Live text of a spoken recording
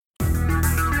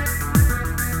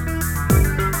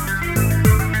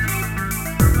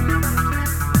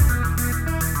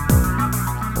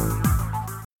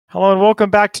Hello and welcome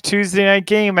back to Tuesday Night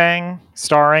Gaming,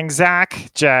 starring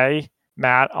Zach, Jay,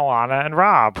 Matt, Alana, and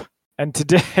Rob. And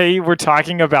today we're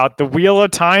talking about the Wheel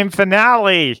of Time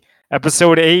finale,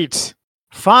 episode 8.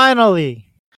 Finally!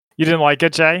 You didn't like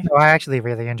it, Jay? No, I actually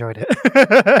really enjoyed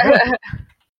it.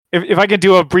 If I can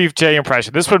do a brief Jay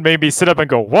impression, this one made me sit up and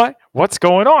go, what? What's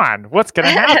going on? What's going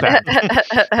to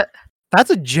happen? That's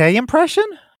a Jay impression?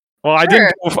 Well, I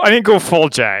didn't go full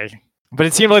Jay, but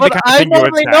it seemed like the kind of I thing you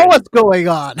would normally say. know what's going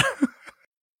on.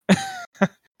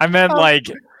 I meant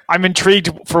I'm intrigued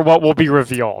for what will be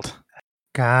revealed.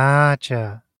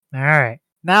 Gotcha. All right.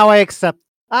 Now I accept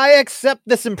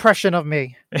this impression of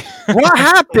me. What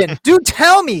happened? Do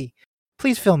tell me.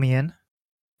 Please fill me in.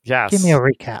 Yes. Give me a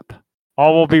recap.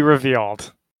 All will be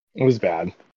revealed. It was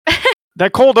bad.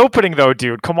 That cold opening, though,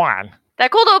 dude, come on.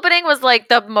 That cold opening was like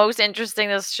the most interesting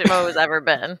this show has ever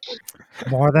been.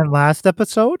 More than last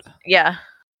episode? Yeah.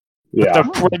 Yeah. The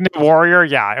pregnant warrior,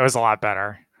 yeah, it was a lot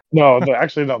better. No,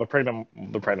 the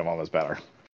pregnant one was better.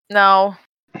 No.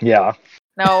 Yeah.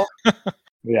 No.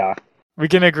 Yeah. We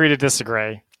can agree to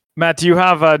disagree. Matt, do you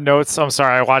have notes? I'm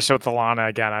sorry, I watched it with Alana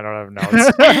again. I don't have notes.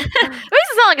 It makes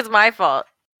it sound like it's my fault.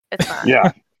 It's not.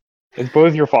 Yeah. It's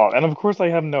both your fault. And of course I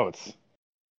have notes.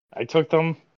 I took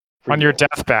them for On your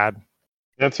deathbed.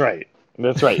 That's right.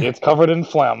 It's covered in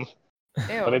phlegm,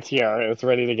 Ew. but it's here. It's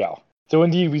ready to go. So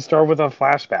indeed, we start with a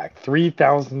flashback.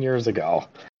 3,000 years ago.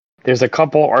 There's a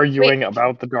couple arguing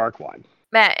about the Dark One.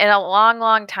 Matt, in a long,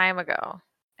 long time ago,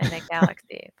 in a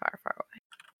galaxy far, far away.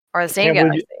 Or the same Can't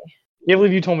believe galaxy. Can't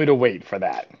believe you told me to wait for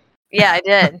that. Yeah, I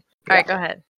did. All right, go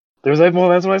ahead. Well,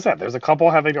 that's what I said. There's a couple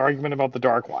having an argument about the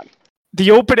Dark One.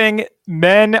 The opening,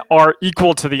 men are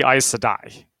equal to the Aes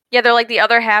Sedai. Yeah, they're like the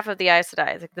other half of the Aes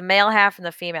Sedai. It's like the male half and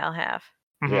the female half.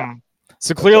 Mhm. Yeah.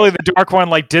 So clearly the Dark One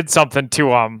did something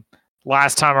to him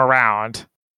last time around.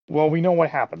 Well, we know what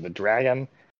happened. The dragon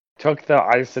took the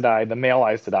Aes Sedai, the male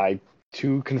Aes Sedai,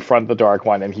 to confront the Dark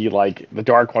One, and the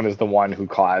Dark One is the one who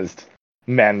caused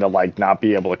men to not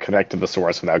be able to connect to the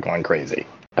source without going crazy.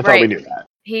 I thought we Right. knew that.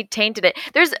 He tainted it.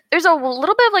 There's a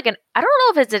little bit of I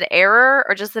don't know if it's an error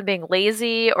or just them being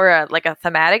lazy or a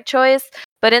thematic choice,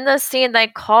 but in the scene they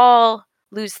call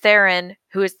Luz Theron,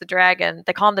 who is the dragon,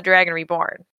 they call him the Dragon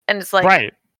Reborn. And it's like,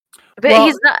 Right. but Well-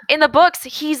 he's not in the books,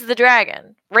 he's the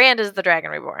dragon. Rand is the Dragon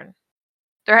Reborn.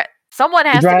 Someone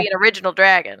has to be an original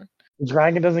dragon. The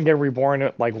dragon doesn't get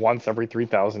reborn once every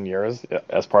 3,000 years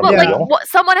as part Well, of the Yeah. deal.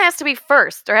 someone has to be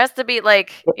first. There has to be Maybe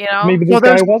Well, this guy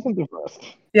there's- wasn't the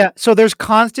first. Yeah, so there's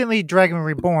constantly Dragon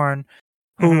Reborn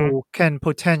who Mm-hmm. can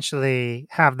potentially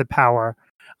have the power.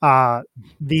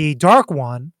 The Dark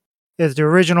One is the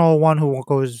original one who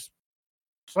goes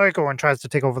psycho and tries to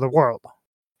take over the world.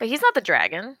 but he's not the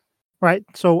dragon. Right.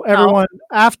 So everyone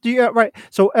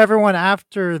everyone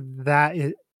after that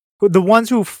is the ones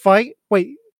who fight.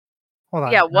 Wait, hold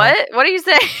on. Yeah, no. what? What are you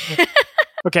saying?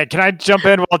 Okay, can I jump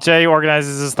in while Jay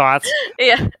organizes his thoughts?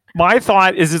 Yeah. My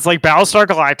thought is it's like Battlestar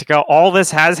Galactica. All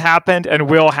this has happened and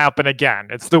will happen again.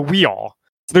 It's the wheel.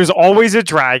 So there's always a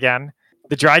dragon.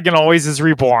 The dragon always is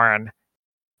reborn.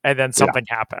 And then something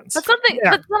happens. But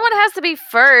Yeah. someone has to be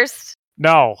first.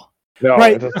 No. No,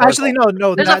 Right. it's a Actually,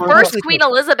 no. There's that- a first actually- Queen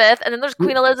Elizabeth, and then there's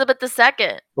Queen Elizabeth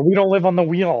II. But we don't live on the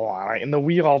wheel, Alana. In the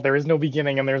wheel, there is no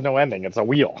beginning and there's no ending. It's a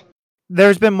wheel.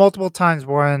 There's been multiple times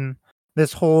when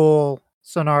this whole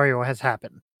scenario has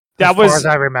happened. That as far was- as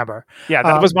I remember. Yeah,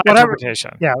 that was my whatever-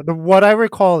 interpretation. Yeah, what I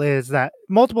recall is that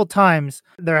multiple times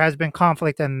there has been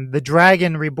conflict, and the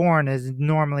Dragon Reborn is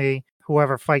normally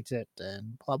whoever fights it,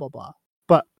 and blah blah blah.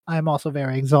 But I'm also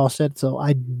very exhausted, so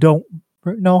I don't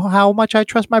know how much I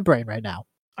trust my brain right now.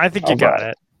 I think you got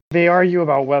it. They argue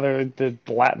about whether the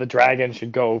dragon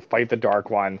should go fight the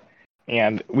Dark One,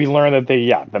 and we learn that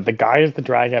that the guy is the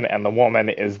dragon and the woman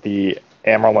is the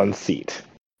Amerlin seat.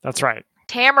 That's right.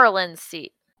 Tamerlane's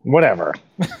seat. Whatever.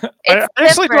 I It's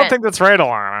actually don't different. think that's right,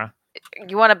 Alana.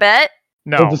 You want to bet?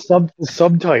 No. But the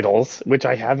subtitles, which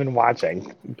I have been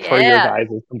watching, per your Yeah.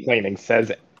 guys' complaining,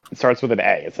 it starts with an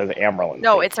A. It says Amerlin.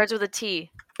 No, seat. it starts with a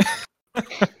T.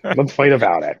 Let's fight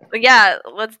about it. But yeah,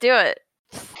 let's do it.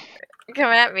 Come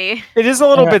at me. It is a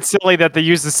little Yeah. bit silly that they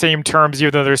use the same terms,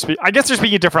 even though I guess they're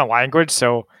speaking a different language,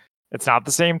 so it's not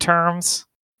the same terms.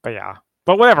 But yeah.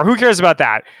 But whatever. Who cares about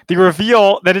that? They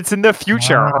reveal that it's in the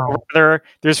future, Wow. or rather,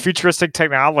 there's futuristic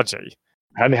technology.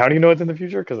 How do you know it's in the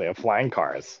future? Because they have flying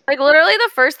cars. Like literally the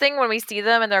first thing when we see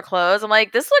them in their clothes, I'm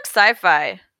like, this looks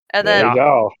sci-fi. And There then you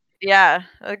go. yeah,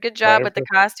 a good job Very with the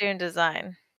costume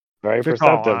design. Very Good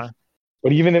call, perceptive. Alana.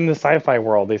 But even in the sci-fi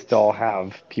world, they still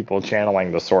have people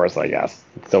channeling the source, I guess.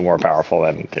 It's still more powerful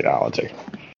than technology.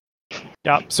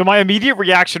 Yeah. So my immediate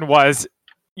reaction was,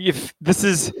 if this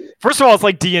is First of all, it's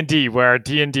like D&D, where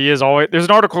D&D is always... There's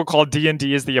an article called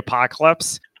D&D is the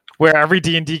Apocalypse, where every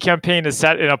D&D campaign is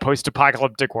set in a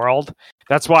post-apocalyptic world.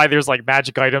 That's why there's like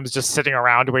magic items just sitting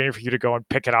around waiting for you to go and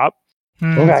pick it up.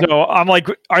 Okay. So I'm like,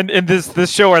 in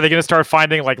this show, are they going to start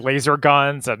finding like laser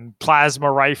guns and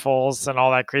plasma rifles and all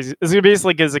that crazy? Is it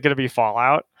going to be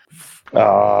Fallout?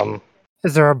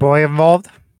 Is there a boy involved?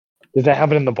 Did that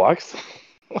happen in the books?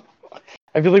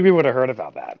 I feel like we would have heard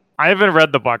about that. I haven't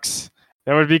read the books.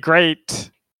 That would be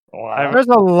great. Wow. There's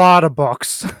a lot of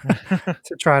books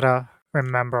to try to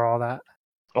remember all that.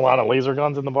 A lot of laser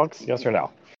guns in the books? Yes or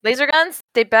no? Laser guns?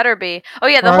 They better be. Oh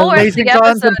yeah, the Are whole rest of laser the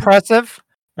guns episode. impressive?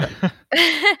 The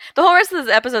whole rest of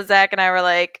this episode, Zach and I were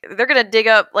like, they're gonna dig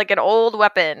up like an old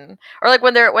weapon, or like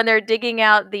when they're digging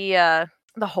out the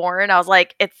horn. I was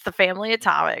like, it's the Family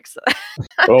Atomics.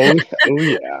 Oh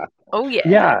yeah. Oh yeah.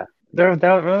 Yeah.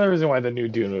 Another reason why the new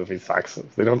Dune movie sucks.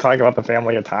 They don't talk about the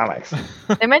Family Atomics.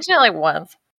 They mentioned it like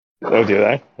once. Oh, do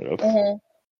they? Oops.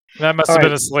 That must All have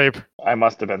been right. asleep. I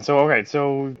must have been. So okay,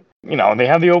 so they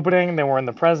have the opening. They were in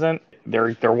the present.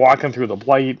 They're walking through the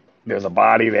blight. There's a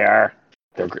body there.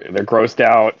 They're grossed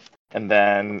out, and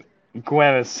then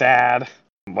Gwen is sad.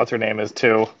 What's her name is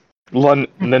too?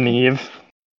 Nynaeve.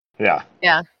 Yeah.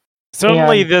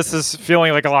 Suddenly, And- this is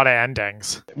feeling like a lot of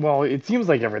endings. Well, it seems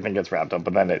like everything gets wrapped up,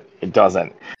 but then it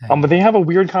doesn't. But they have a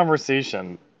weird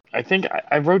conversation. I think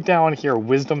I wrote down here,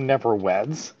 wisdom never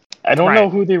weds. I don't know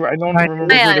Right. who they were. I don't Right.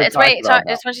 remember who Lan. they're It's when talking about.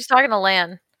 it's when she's talking to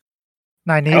Lan.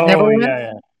 Nynaeve Oh, never wins?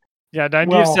 yeah. Yeah, Nynaeve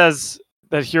Well- says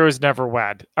that heroes never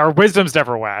wed, or wisdom's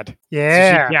never wed.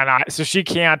 Yeah. So she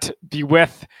can't be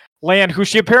with Lan, who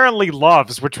she apparently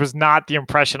loves, which was not the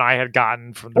impression I had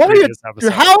gotten from the What are you- previous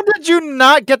episode. How did you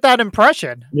not get that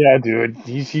impression? Yeah, dude.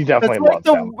 She definitely It's like loves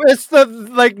him. it's the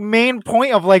like main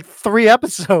point of like 3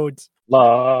 episodes.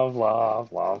 Love,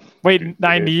 love, love. Wait, Dude,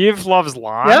 Nynaeve loves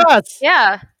Lan? Yes.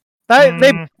 Yeah. They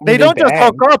Mm. they don't just bang.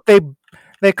 hook up,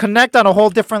 they connect on a whole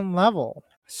different level.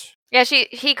 Yeah,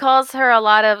 he calls her a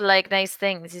lot of like nice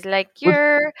things. He's like,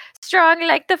 "You're strong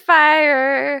like the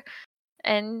fire,"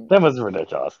 and That was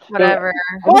ridiculous. whatever.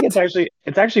 I think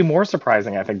it's actually more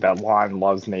surprising. I think that Lon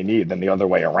loves Nynaeve than the other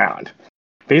way around.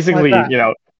 Basically, Why's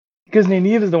that? because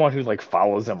Nynaeve is the one who like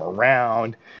follows him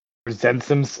around,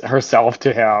 presents herself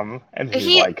to him, and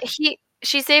he's like,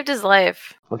 She saved his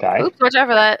life. okay. Oops, watch out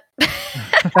for that.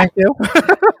 Thank you.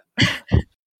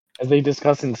 As they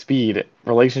discuss in Speed,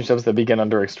 relationships that begin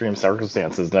under extreme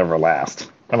circumstances never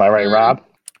last. Am I right, Mm. Rob?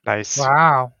 Nice.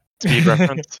 Wow. Speed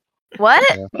reference. What?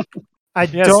 I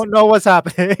Yes. don't know what's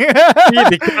happening.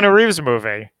 The Keanu Reeves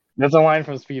movie. That's a line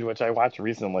from Speed, which I watched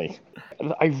recently.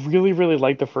 I really, really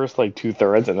liked the first like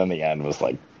 2/3, and then the end was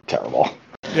like terrible.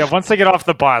 Yeah, once they get off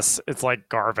the bus, it's like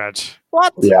garbage.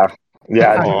 What? Yeah,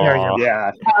 How dare Aw. you?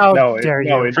 yeah. How No, dare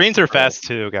no, you? it's Trains are fast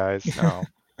too, guys.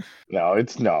 No.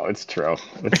 it's true.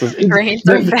 It's just, Brains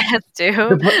are fast too.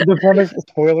 the premise.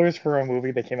 Spoilers for a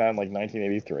movie that came out in like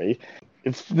 1983.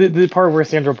 It's the part where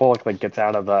Sandra Bullock like gets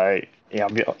out of the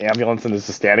ambulance and is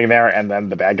just standing there, and then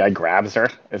the bad guy grabs her.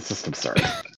 It's just absurd.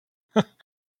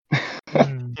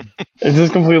 Hmm. It's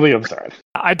just completely absurd.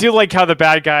 I do like how the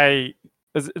bad guy,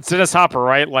 it's Dennis Hopper,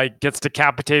 right? Like gets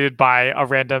decapitated by a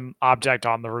random object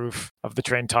on the roof of the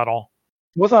train tunnel.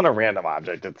 It wasn't a random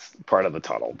object. It's part of the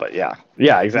tunnel. But yeah,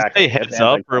 exactly. Say It's heads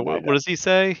up, or anti-Terminator. what does he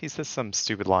say? He says some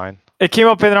stupid line. It came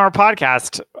up in our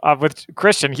podcast with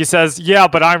Christian. He says, "Yeah,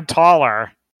 but I'm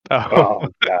taller." Oh, Oh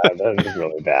god, that is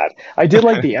really bad. I did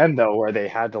like the end though, where they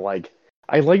had to like.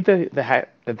 I liked that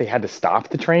they had to stop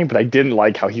the train, but I didn't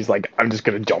like how he's like, "I'm just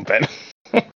gonna jump in."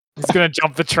 He's gonna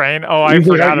jump the train. Oh, I He's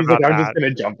like, forgot he's about like, I'm that. just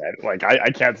gonna jump in. Like I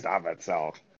can't stop it.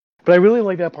 So, but I really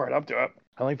like that part up to it.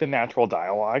 I like the natural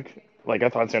dialogue. Like I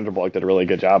thought Sandra Bullock did a really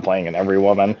good job playing in Every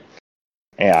Woman,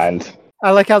 and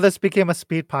I like how this became a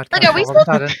speed podcast. Look, are we all of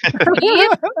a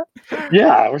sudden.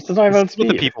 yeah, we're still talking about that's what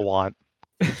the Speed. people want.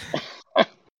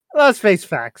 Let's face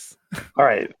facts. All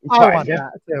right, I fine. want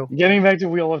that too. Getting back to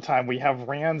Wheel of Time, we have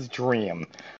Rand's dream,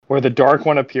 where the Dark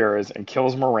One appears and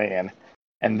kills Moraine,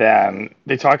 and then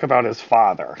they talk about his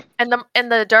father. And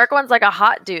the dark one's like a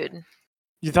hot dude.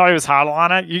 You thought he was hot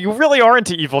on it? You really are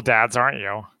into evil dads, aren't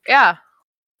you? Yeah.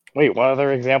 Wait, what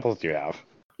other examples do you have?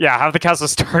 Yeah, have the Castle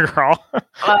Star Girl.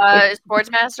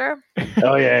 Sportsmaster.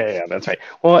 Oh yeah, that's right.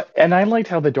 Well, and I liked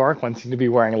how the Dark One seemed to be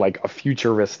wearing like a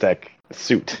futuristic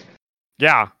suit,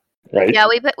 Yeah. right? Yeah,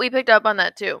 we picked up on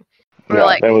that too. We were Yeah,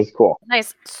 like, that was cool.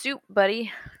 nice suit,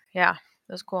 buddy. Yeah,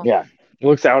 that was cool. Yeah,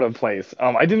 looks out of place.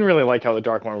 I didn't really like how the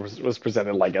Dark One was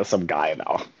presented like as some guy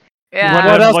though, Yeah. What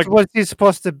What else like- was he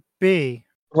supposed to be?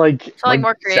 like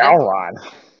more creative. Sauron.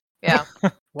 Yeah.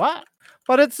 What?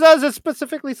 But it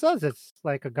specifically says it's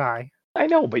like a guy. I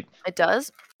know, but It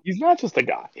does. he's not just a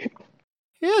guy.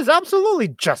 He is absolutely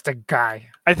just a guy.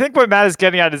 I think what Matt is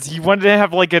getting at is he wanted to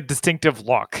have like a distinctive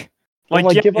look. Like,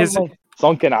 yeah, give him his- like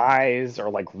sunken eyes or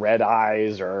like red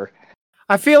eyes or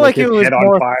I feel like his it was head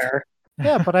more. on fire.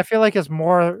 Yeah, but I feel like it's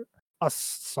more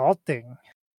assaulting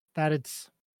that it's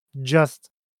just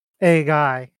a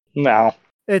guy. No.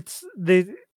 It's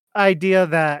the idea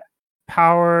that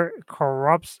power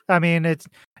corrupts. I mean, it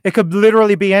could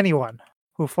literally be anyone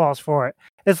who falls for it.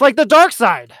 It's like the dark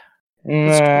side.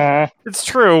 Nah. It's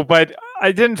true, but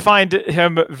I didn't find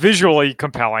him visually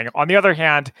compelling. On the other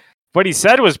hand, what he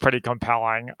said was pretty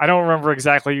compelling. I don't remember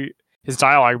exactly his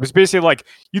dialogue. It was basically like,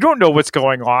 you don't know what's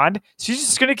going on. She's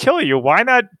just going to kill you. Why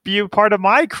not be a part of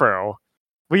my crew?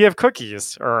 We have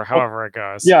cookies, or however it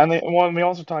goes. Yeah, and they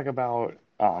also talk about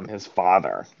his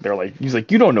father. They're like, he's like,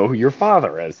 you don't know who your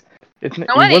father is. He wasn't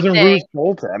anything. Bruce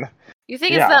Bolton. You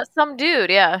think Yeah. it's not some dude?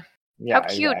 Yeah. Yeah, How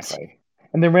cute. Exactly.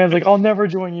 And then Rand's like, I'll never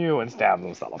join you, and stabs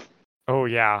himself. Oh,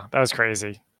 yeah. That was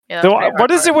crazy. Yeah. Though, what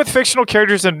is it with fictional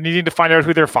characters and needing to find out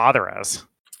who their father is?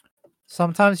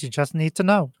 Sometimes you just need to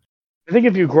know. I think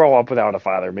if you grow up without a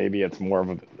father, maybe it's more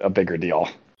of a bigger deal.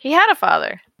 He had a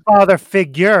father. Father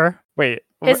figure. Wait.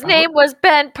 His name was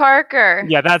Ben Parker.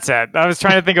 Yeah, that's it. I was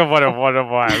trying to think of what it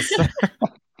was.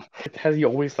 Has he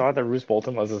always thought that Bruce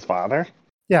Bolton was his father?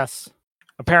 Yes.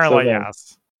 Apparently, So then-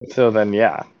 yes. So then,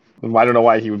 yeah. I don't know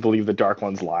why he would believe the Dark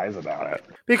One's lies about it.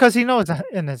 Because he knows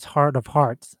in his heart of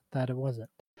hearts that it wasn't.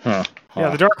 Huh. Yeah,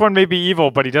 the Dark One may be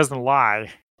evil, but he doesn't lie.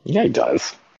 Yeah, he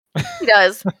does. He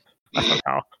does. I don't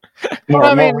know. Well,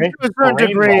 I mean, Moraine- to a certain Moraine's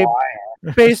degree, a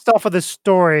liar. based off of the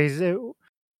stories, you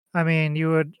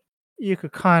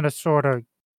could kind of sort of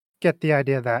get the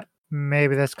idea that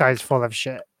maybe this guy's full of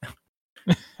shit.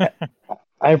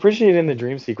 I appreciate in the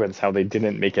dream sequence how they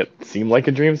didn't make it seem like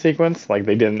a dream sequence. Like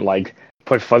they didn't like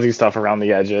put fuzzy stuff around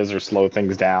the edges or slow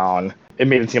things down. It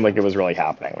made it seem like it was really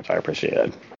happening, which I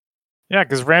appreciated. Yeah,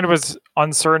 because Rand was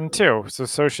uncertain too,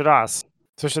 so should us.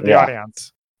 So should the Yeah.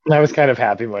 audience. And I was kind of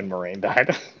happy when Moraine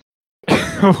died.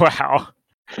 Wow.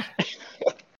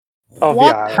 I'll be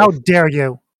What? honest. How dare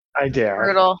you? I dare.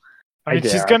 Brutal. I mean, I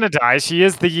she's dare. gonna die. She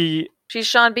is the She's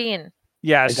Sean Bean.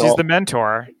 yeah, I she's don't- the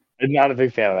mentor. I'm not a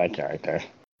big fan of that character.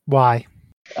 Why?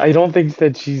 I don't think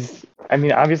that she's. I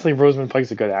mean, obviously Rosamund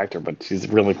Pike's a good actor, but she's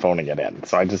really phoning it in.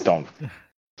 So I just don't.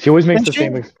 She always makes And the she-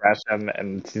 same expression,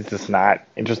 and she's just not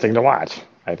interesting to watch.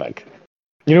 I think.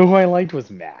 You know who I liked was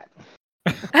Matt.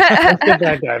 Let's get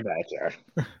that guy back here.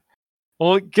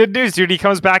 Well, good news, dude. He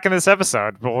comes back in this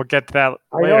episode, but we'll get to that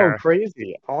I later. know,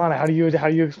 crazy. Alana, how do you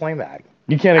explain that?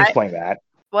 You can't explain that.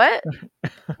 What?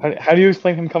 How do you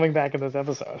explain him coming back in this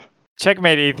episode?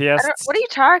 Checkmate, I atheists. don't, what are you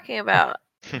talking about?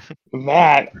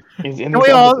 Matt is in Can this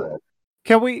we all-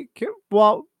 episode.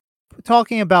 Well,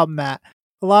 talking about Matt,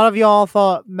 a lot of y'all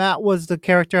thought Matt was the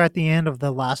character at the end of the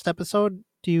last episode.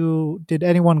 Did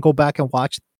anyone go back and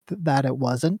watch that it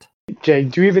wasn't? Jay,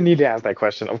 do you even need to ask that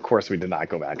question? Of course, we did not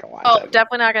go back and watch Oh, it.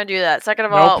 definitely not going to do that. Second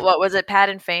of Nope. all, what was it, Pat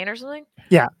and Fane or something?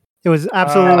 It was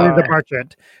absolutely the Uh.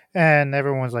 merchant, and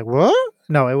everyone's like, "What?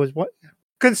 No, it was what?"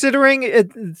 Considering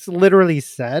it's literally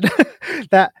said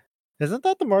that isn't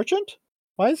that the merchant?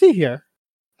 Why is he here?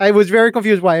 I was very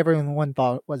confused why everyone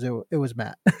thought it was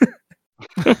Matt.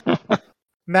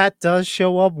 Matt does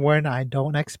show up when I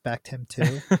don't expect him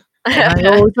to, and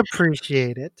I always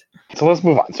appreciate it. So let's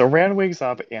move on. So Rand wakes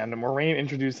up and Moraine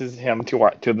introduces him to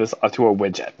a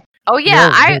widget. Oh yeah,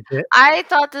 No, Bridget. I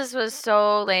thought this was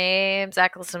so lame.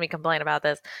 Zach, listen to me complain about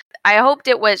this. I hoped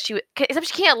it was except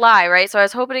she can't lie, right? So I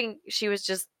was hoping she was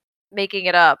just making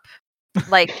it up.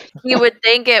 Like he would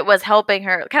think it was helping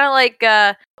her, kind of like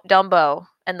Dumbo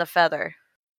and the feather.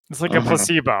 It's like a Mhm.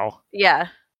 placebo. Yeah,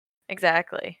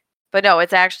 exactly. But no,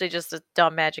 it's actually just a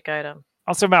dumb magic item.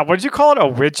 Also, Matt, what did you call it? A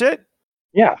widget?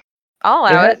 Yeah, I'll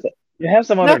it allow has, it. it has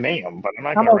some No, other name, but I'm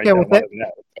not I'm going to write okay down with what it. it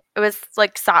is. It was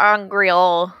like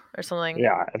Sangreal or something.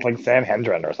 Yeah, it's like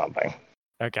Sanhedrin or something.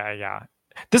 Okay, yeah.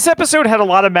 This episode had a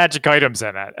lot of magic items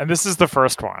in it, and this is the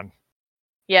first one.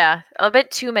 Yeah, a bit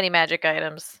too many magic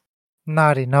items.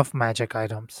 Not enough magic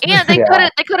items. And they Yeah.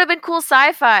 could have been cool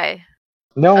sci-fi.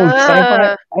 No,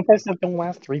 Uh. sci-fi stuff don't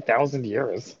last 3,000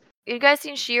 years. You guys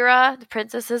seen She-Ra, the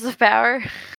Princesses of Power?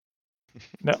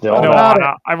 No, Still no,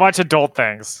 not. I watch adult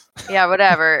things. Yeah,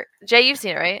 whatever. Jay, you've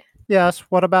seen it, right? Yes.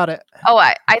 What about it? Oh,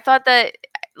 I thought that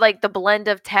like the blend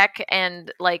of tech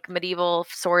and like medieval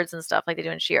swords and stuff like they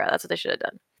do in She-Ra. That's what they should have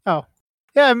done.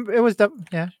 Yeah, it was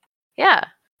yeah. Yeah.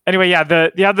 Anyway, yeah,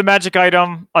 the magic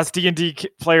item. Us D&D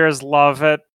players love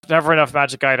it. Never enough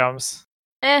magic items.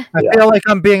 Eh. I Yeah. feel like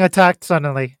I'm being attacked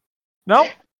suddenly. No,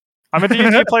 I'm a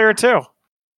D&D player too.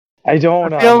 I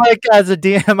don't. I feel like as a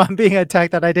DM, I'm being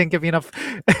attacked that I didn't give enough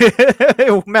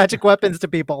magic weapons to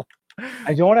people.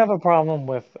 I don't have a problem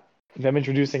with them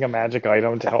introducing a magic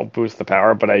item to help boost the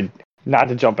power, but not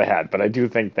to jump ahead, but I do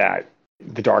think that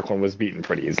the Dark One was beaten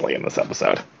pretty easily in this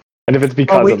episode. And if it's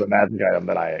because of the magic item,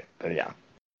 then yeah.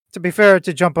 To be fair,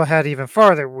 to jump ahead even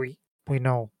further, we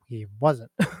know he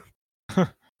wasn't.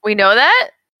 We know that?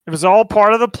 It was all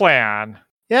part of the plan.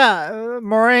 Yeah,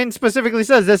 Moraine specifically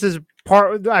says this is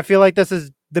part. I feel like this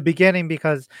is the beginning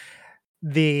because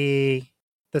the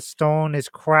stone is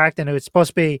cracked and it was supposed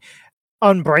to be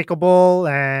unbreakable,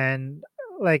 and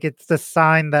like it's the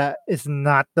sign that it's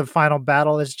not the final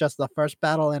battle; it's just the first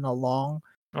battle in a long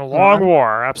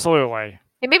war. Absolutely.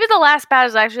 Hey, maybe the last battle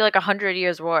is actually like 100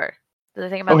 years war. Did I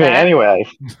think about that? Okay, anyway,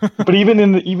 but even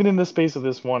in the space of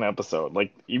this one episode,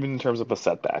 like even in terms of the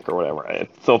setback or whatever, I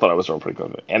still thought it was pretty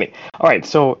good. All right,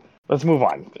 so let's move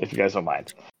on if you guys don't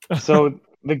mind. So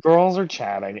the girls are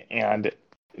chatting, and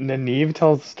Nynaeve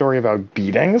tells the story about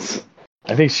beatings.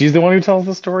 I think she's the one who tells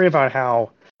the story about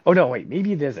how. Oh no, wait,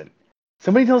 maybe it isn't.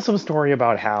 Somebody tells some story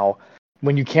about how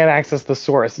when you can't access the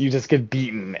source, you just get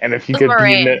beaten, and if you get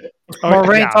beaten,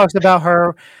 Moraine talks about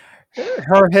her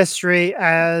history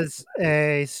as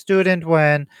a student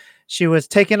when she was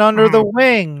taken under the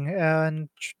wing and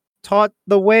taught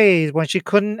the ways. When she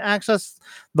couldn't access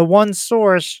the one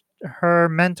source, her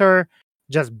mentor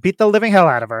just beat the living hell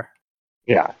out of her.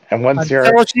 Yeah, and once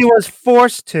she was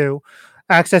forced to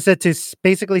access it to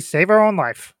basically save her own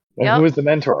life. And who was the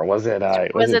mentor? Was it the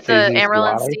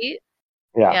Amyrlin Steed?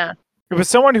 Yeah. It was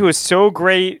someone who was so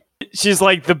great. She's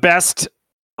like the best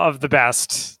of the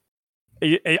best.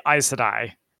 Aes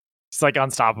Sedai. She's like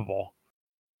unstoppable.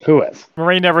 Who is?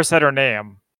 Moraine never said her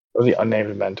name. Was the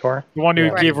unnamed mentor? The one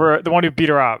who the one who beat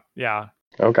her up. Yeah.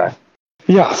 Okay.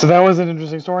 Yeah, so that was an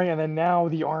interesting story, and then now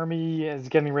the army is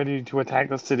getting ready to attack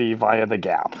the city via the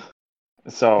Gap.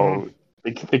 So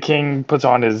the king puts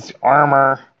on his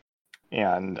armor,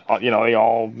 and they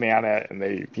all man it,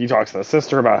 and he talks to the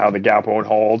sister about how the Gap won't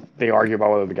hold. They argue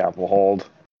about whether the Gap will hold.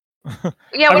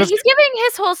 Yeah, when he's giving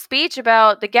his whole speech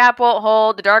about the Gap won't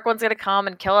hold, the Dark One's gonna come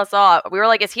and kill us all, we were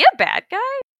like, is he a bad guy?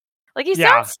 Like, he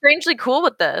sounds strangely cool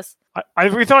with this.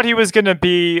 We thought he was gonna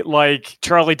be like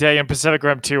Charlie Day in Pacific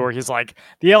Rim 2, where he's like,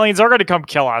 the aliens are gonna come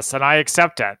kill us, and I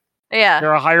accept it. Yeah.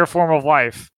 They're a higher form of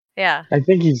life. Yeah. I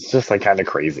think he's just like kind of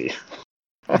crazy.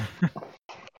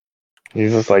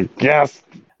 He's just like, yes.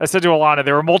 I said to Alana,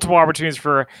 there were multiple opportunities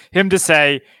for him to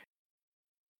say,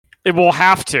 it will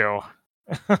have to.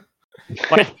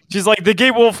 Like, she's like, the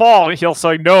gate will fall. He'll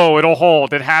say, no, it'll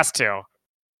hold. It has to.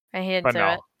 And he didn't do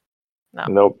it. No.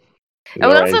 Nope.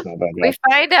 And we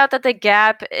find out that the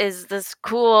Gap is this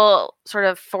cool sort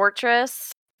of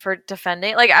fortress for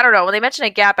defending. Like, I don't know. When they mentioned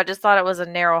a gap, I just thought it was a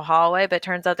narrow hallway, but it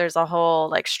turns out there's a whole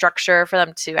like structure for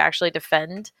them to actually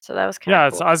defend. So that was kind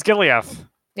of cool. It's Osgiliath.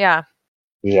 Yeah.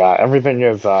 Yeah, everything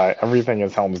is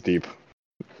Helm's Deep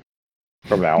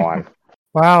from now on.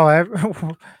 Wow,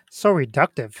 so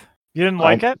reductive. You didn't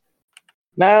like it?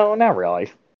 No, not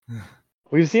really.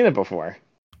 We've seen it before.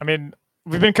 I mean,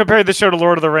 we've been comparing the show to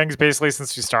Lord of the Rings basically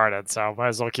since we started, so might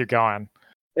as well keep going.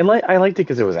 And I liked it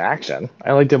because it was action.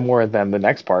 I liked it more than the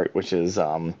next part, which is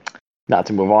not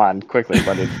to move on quickly,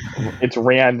 but it's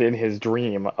Rand in his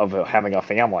dream of having a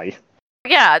family.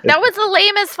 Yeah, that was the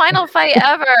lamest final fight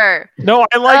ever. No,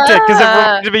 I liked it because it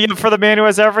reminded me for the man who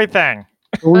has everything.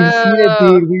 We've seen it,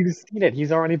 dude. We've seen it.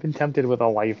 He's already been tempted with a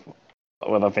life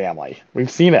with a family.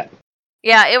 We've seen it.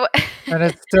 Yeah, and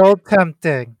it's still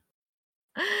tempting.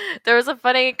 There was a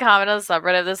funny comment on the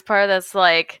subreddit of this part that's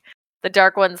like, the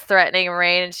Dark One's threatening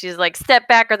Rain, and she's like, step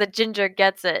back or the ginger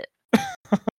gets it. I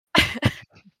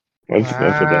think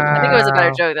it was a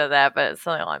better joke than that, but it's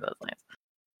something along those lines.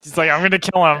 He's like, I'm going to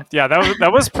kill him. Yeah,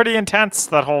 that was pretty intense,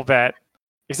 that whole bit.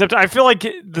 Except I feel like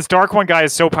this Dark One guy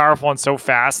is so powerful and so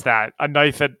fast that a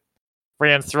knife at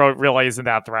Rand's throat really isn't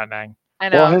that threatening. I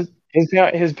know.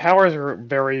 Well, his powers are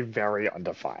very, very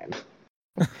undefined.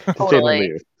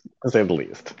 Totally. To say the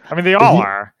least. I mean, they all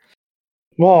are.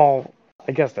 Well,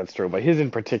 I guess that's true, but his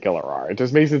in particular are. It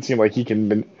just makes it seem like he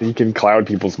can cloud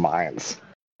people's minds,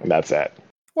 and that's it.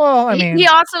 Well, I mean, he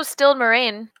also stilled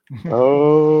Moraine.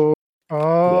 Oh,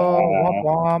 womp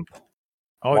womp.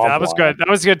 Oh, that was good. That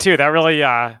was good too. That really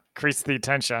increased the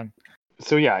tension.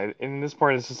 So yeah, in this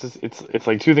part, it's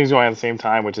like two things going on at the same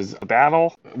time, which is a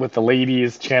battle with the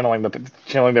ladies channeling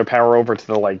their power over to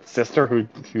the like sister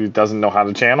who doesn't know how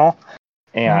to channel,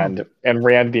 and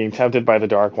Rand being tempted by the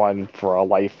Dark One for a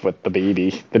life with the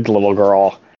baby, the little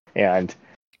girl, and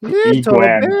little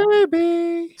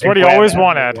baby. It's what he always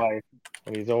wanted.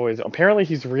 And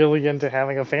he's really into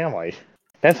having a family.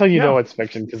 That's how you Yeah. know it's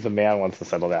fiction, because the man wants to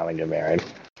settle down and get married.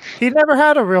 He never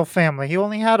had a real family. He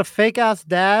only had a fake ass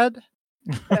dad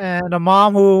and a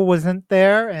mom who wasn't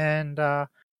there, and a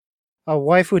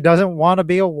wife who doesn't want to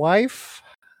be a wife.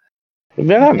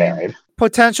 They're not Mhm. married.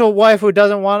 Potential wife who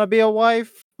doesn't want to be a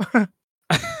wife.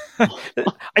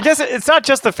 I guess it's not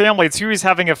just the family; it's who he's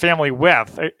having a family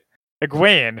with.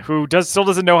 Egwene, who still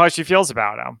doesn't know how she feels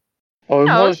about him. Oh,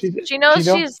 No, well, she knows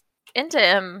she's into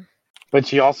him. but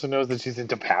she also knows that she's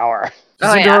into power. She's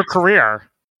Oh, into yeah. her career. Her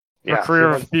Yeah, career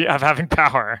of having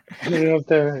power. she wants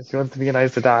to be an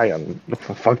Aes Sedai and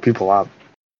fuck people up.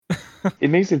 It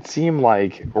makes it seem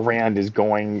like Rand is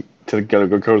going to go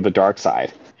to the dark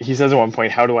side. He says at one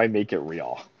point, "How do I make it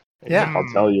real?" He's Yeah. like,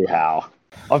 "I'll tell you how."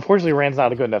 Unfortunately, Rand's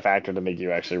not a good enough actor to make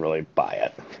you actually really buy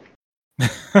it.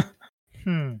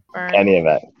 Or- Any of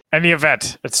it. Any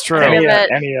event, it's true. Any of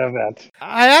it. Any of it.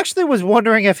 I actually was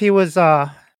wondering if he was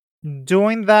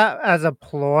doing that as a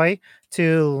ploy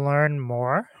to learn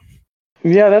more.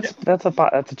 Yeah, that's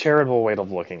a charitable way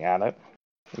of looking at it.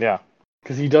 Yeah,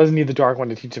 because he does need the Dark One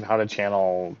to teach him how to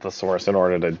channel the Source in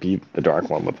order to beat the Dark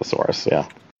One with the Source. Yeah.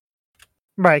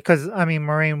 Right, because I mean,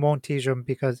 Moraine won't teach him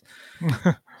because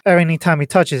any time he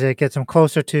touches it, it gets him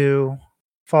closer to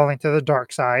falling to the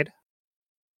dark side.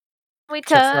 We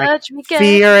Just like touch, we get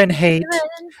Fear and hate.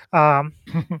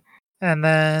 given. And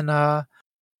then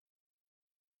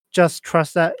just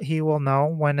trust that he will know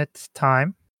when it's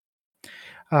time.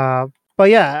 But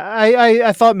yeah,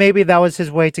 I thought maybe that was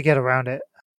his way to get around it.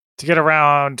 To get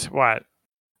around what?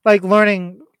 Like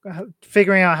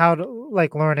figuring out how to,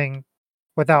 like, learning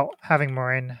without having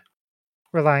Moraine,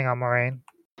 relying on Moraine.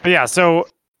 But yeah, so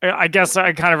I guess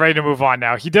I'm kind of ready to move on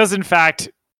now. He does, in fact,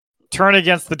 turn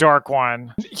against the Dark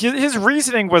One. His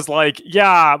reasoning was like,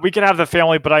 yeah, we can have the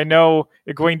family, but I know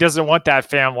Egwene doesn't want that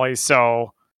family,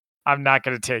 so I'm not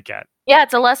going to take it. Yeah,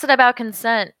 it's a lesson about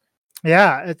consent.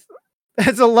 Yeah,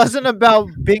 it's a lesson about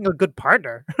being a good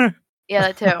partner.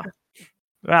 Yeah, that too.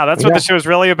 Wow, that's what Yeah. the show's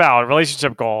really about,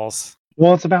 relationship goals.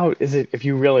 Well, it's about if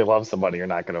you really love somebody, you're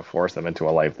not going to force them into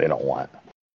a life they don't want,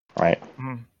 right?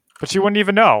 But you wouldn't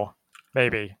even know,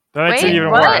 maybe. That makes it Wait, even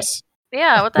what? worse.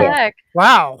 Yeah, what the Yeah. heck?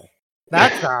 Wow,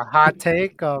 that's a hot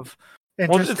take of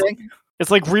Well, interesting. It's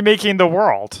like remaking the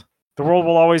world. The world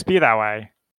will always be that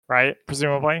way, right?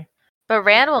 Presumably. But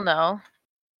Rand will know.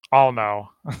 All know.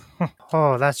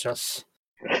 Oh, that's just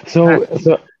So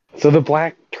the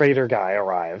black trader guy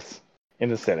arrives in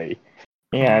the city,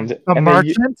 and a and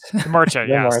merchant. The merchant,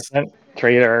 the yes.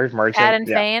 merchant, Adam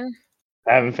yeah, Fane.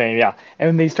 Adam Fane, yeah.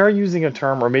 And they start using a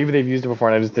term, or maybe they've used it before,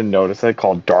 and I just didn't notice it,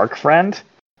 called dark friend,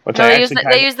 which No, I they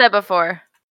actually used that before.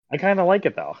 I kind of like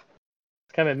it though.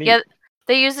 It's kind of neat. Yeah,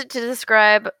 they used it to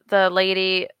describe the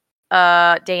lady,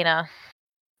 Dana,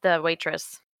 the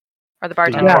waitress or the The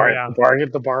bartender. Yeah.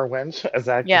 the bar wench, as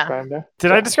Zach Yeah. described her.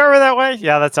 Did I describe it that way?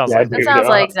 Yeah, that sounds Yeah, like I it. That sounds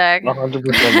like Zach. 100%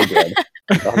 you did.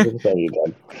 100% you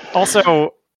did.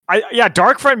 Also,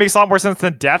 Dark Friend makes a lot more sense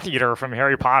than Death Eater from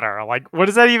Harry Potter. Like, what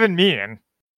does that even mean?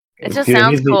 It just Dude,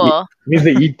 sounds means they cool. means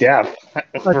they eat death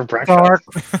for breakfast. Dark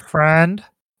friend.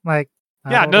 Like,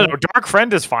 I Yeah, don't no, know, Dark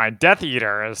Friend is fine. Death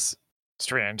Eater is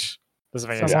strange. Doesn't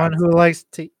make any someone sense. who likes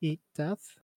to eat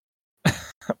death.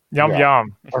 Yum Yeah.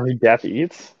 yum. Or who death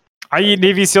eats. I eat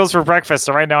Navy SEALs for breakfast,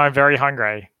 so right now I'm very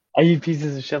hungry. I eat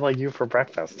pieces of shit like you for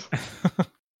breakfast.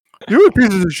 You eat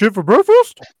pieces of shit for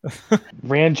breakfast?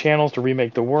 Ran channels to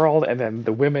remake the world, and then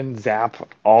the women zap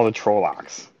all the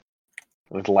Trollocs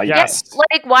with light. Yes.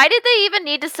 Like, why did they even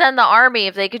need to send the army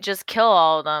if they could just kill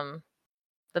all of them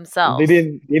themselves?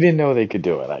 They didn't know they could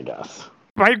do it, I guess.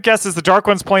 My guess is the Dark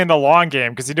One's playing the long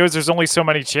game because he knows there's only so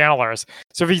many channelers.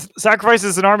 So if he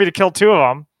sacrifices an army to kill two of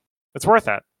them, it's worth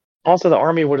it. Also, the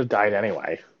army would have died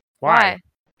anyway. Why?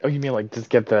 Oh, you mean like just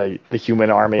get the human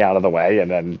army out of the way and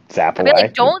then zap I mean, away?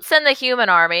 like, don't send the human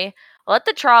army. Let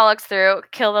the Trollocs through.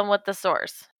 Kill them with the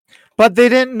source. But they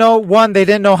didn't know, they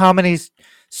didn't know how many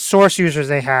source users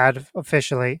they had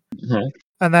officially. Mhm.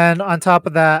 And then on top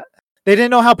of that, they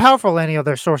didn't know how powerful any of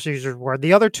their source users were.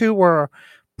 The other two were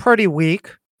pretty weak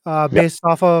based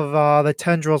off of the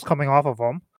tendrils coming off of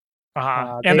them.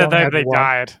 And they then only had they one.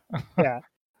 died. Yeah.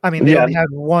 I mean, they Yeah. only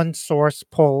had one source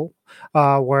pull,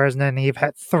 whereas Nynaeve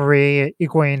had 3,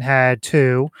 Egwene had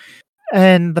 2.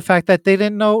 And the fact that they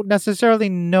didn't necessarily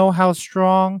know how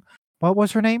strong, what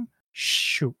was her name?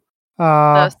 Shoot.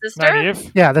 The sister?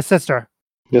 Nynaeve? Yeah, the sister.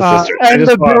 The sister. I And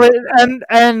just the thought-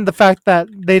 and the fact that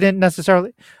they didn't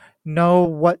necessarily know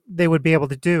what they would be able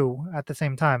to do at the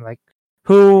same time. Like,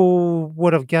 who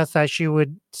would have guessed that she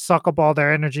would suck up all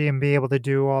their energy and be able to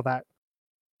do all that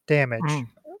damage? Mm.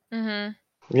 Mm-hmm.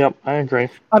 Yep, I agree.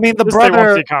 I mean, This they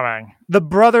won't see coming. the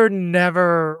brother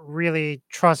never really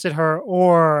trusted her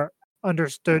or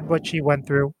understood what she went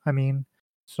through. I mean,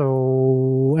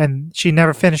 so and she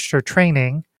never finished her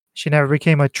training. She never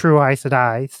became a true Aes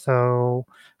Sedai. So,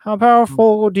 how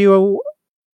powerful do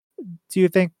you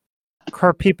think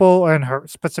her people and her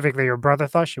specifically your brother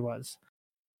thought she was?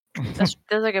 That's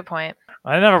a good point.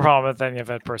 I didn't have a problem with any of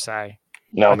it per se.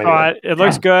 No, I maybe. thought it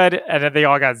looks good, and then they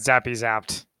all got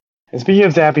zapped. And speaking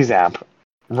of Zappy Zap,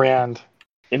 Rand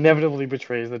inevitably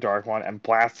betrays the Dark One and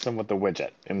blasts him with the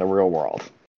widget in the real world.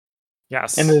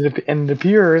 Yes. And it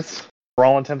appears, for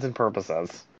all intents and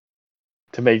purposes,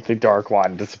 to make the Dark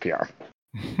One disappear.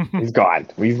 He's gone.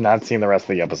 We've not seen the rest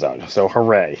of the episode, so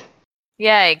hooray.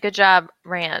 Yay, good job,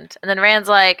 Rand. And then Rand's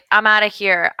like, I'm out of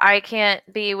here. I can't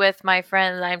be with my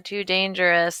friends. I'm too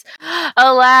dangerous.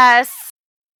 Alas,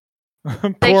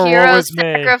 the Poor hero's woe is me.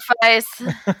 sacrifice.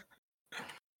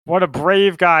 What a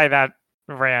brave guy that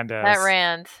Rand is. That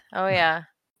Rand. Oh, yeah.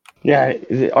 Yeah,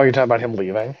 you're talking about him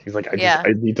leaving? He's like, I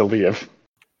need to leave.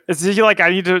 Is he like, I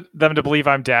need them to believe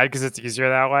I'm dead because it's easier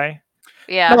that way?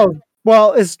 Yeah. No,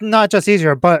 well, it's not just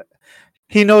easier, but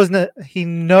he knows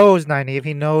Nynaeve,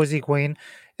 he knows Egwene.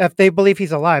 If they believe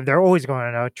he's alive, they're always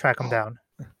going to track him down.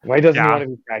 Why doesn't he Yeah. want to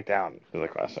be tracked down? Is the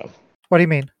question. What do you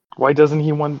mean? Why does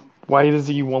he want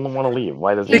to leave?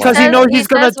 Why does Because he says- knows he he's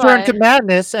going to says turn why. to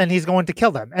madness and he's going to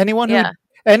kill them. Any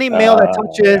male that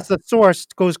touches yeah. the source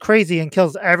goes crazy and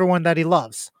kills everyone that he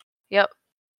loves. Yep.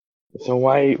 So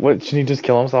what should he just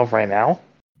kill himself right now?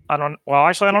 I don't know.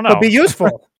 It'll be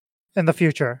useful in the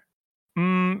future.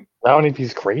 Mm, Not if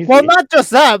he's crazy. Well, not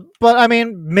just that, but I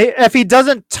mean, if he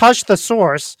doesn't touch the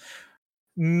source,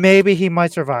 maybe he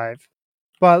might survive.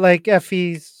 But like, if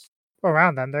he's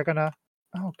around them, they're gonna.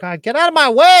 Oh God, get out of my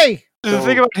way! the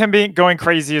thing about him going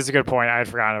crazy is a good point. I had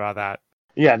forgotten about that.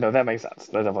 Yeah, no, that makes sense.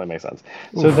 That definitely makes sense.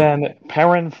 So then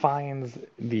Perrin finds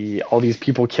all these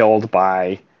people killed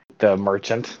by the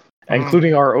merchant,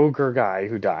 including our ogre guy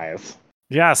who dies.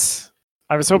 Yes.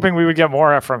 I was hoping we would get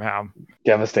more from him.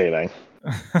 Devastating.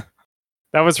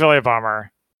 That was really a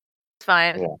bummer. It's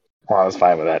fine. Yeah. Well, I was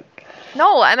fine with it.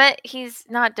 No, I meant he's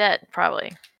not dead,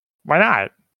 probably. Why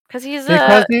not? Because he's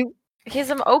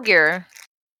an ogre.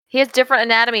 He has different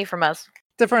anatomy from us.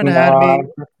 different No, anatomy.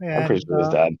 I'm pretty sure he's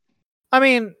and, dead. I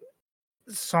mean,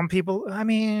 some people. I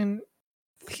mean,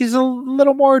 he's a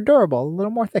little more durable, a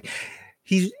little more thick.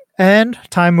 And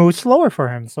time moves slower for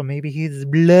him, so maybe his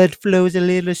blood flows a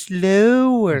little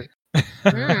slower.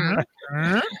 Mm.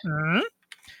 Mhm.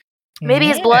 Maybe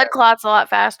his Yeah. blood clots a lot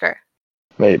faster.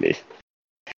 Maybe.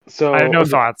 So I have no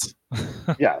thoughts.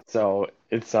 Yeah, so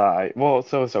it's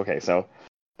it's okay. So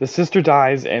the sister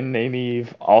dies and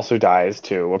Nynaeve also dies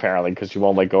too, apparently, because she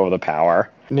won't let go of the power.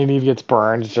 Nynaeve gets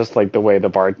burned just like the way the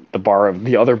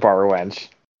other bar wench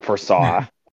foresaw.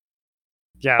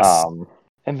 Yes.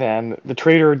 And then the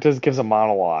traitor gives a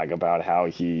monologue about how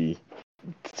he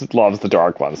loves the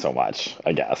Dark One so much,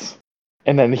 I guess.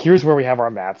 And then here's where we have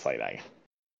our Matt sighting.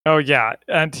 Oh yeah,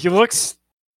 and he looks.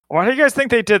 Why do you guys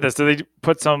think they did this? Did they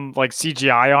put some like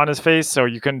CGI on his face so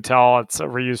you couldn't tell it's a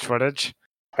reused footage?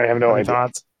 I have no Any idea.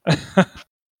 thoughts?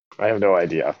 I have no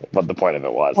idea what the point of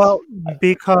it was. Well,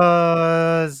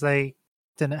 because they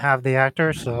didn't have the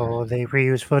actor, so they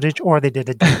reused footage, or they did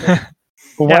it.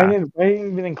 But yeah. why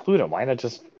didn't even include him? Why not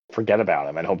just forget about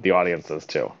him and hope the audience does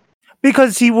too?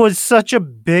 Because he was such a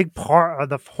big part of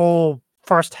the whole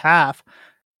first half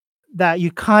that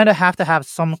you kind of have to have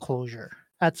some closure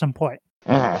at some point.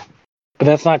 But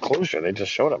that's not closure. They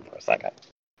just showed him for a second.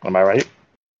 Am I right?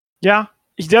 Yeah,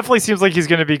 he definitely seems like he's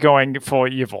going to be going full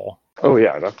evil. Oh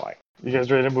yeah, definitely. You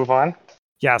guys ready to move on?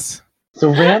 Yes. So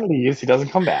Rand leaves. He doesn't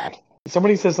come back.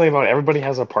 Somebody says something about everybody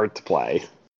has a part to play,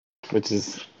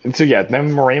 and so yeah.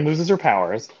 Then Moraine loses her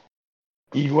powers.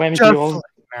 Egwene Just heals like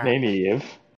Matt. Nynaeve.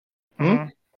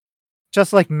 Mhm.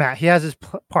 Just like Matt, he has his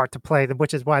part to play,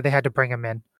 which is why they had to bring him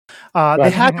in. They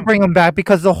Right. had to bring him back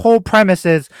because the whole premise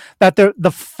is that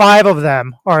the five of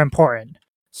them are important.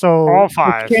 So All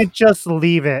five. you can't just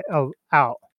leave it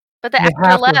out. But the They actor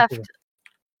have to left. include it.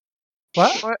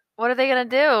 What? What are they gonna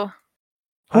do?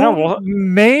 I don't know,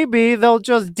 Maybe they'll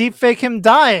just deep fake him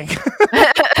dying.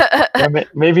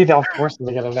 Maybe they'll force him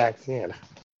to get a vaccine.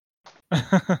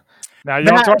 Now you have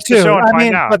to That watch the too. show and I find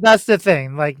mean, out. but that's the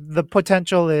thing. Like the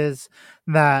potential is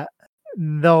that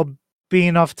there'll be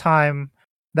enough time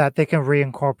that they can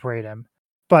reincorporate him.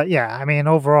 But yeah, I mean,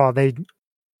 overall, Bring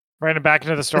it back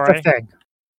into the it's story. a thing.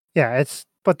 Yeah,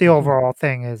 but the overall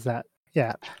thing is that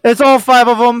it's all five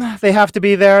of them. They have to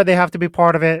be there. They have to be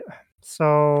part of it.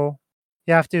 So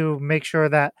you have to make sure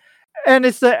that, and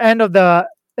it's the end of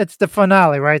it's the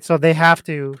finale, right? So they have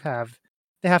to have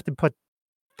They have to put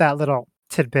that little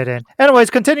tidbit in. Anyways,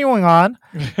 continuing on.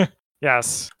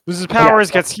 Yes. Loses powers,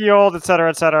 gets healed, etc.,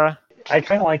 etc. I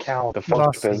kind of like how the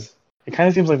Fellowship Velocity. is. It kind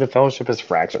of seems like the Fellowship is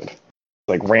fractured.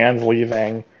 Like Rand's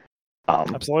leaving.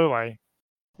 Absolutely.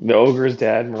 The ogre's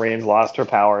dead. Moraine's lost her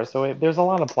power. So there's a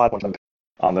lot of plot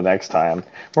on the next time.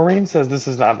 Moraine says this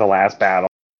is not the last battle,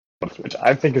 which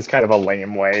I think is kind of a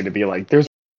lame way to be like, there's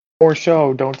more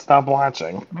show. Don't stop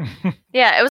watching.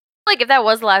 Yeah, it was like if that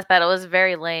was the last battle, it was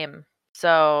very lame.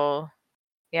 So,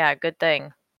 yeah, good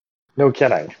thing. No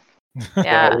kidding.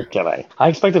 Yeah. No kidding. I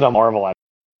expected a Marvel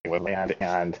with Land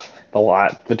and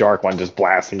the Dark One just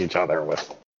blasting each other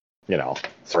with,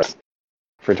 sort of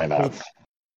freaking nuts.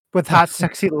 With hot,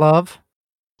 sexy love.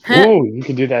 Ooh, you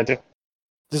can do that too.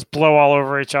 Just blow all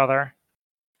over each other.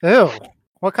 Ew.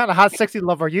 What kind of hot, sexy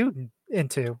love are you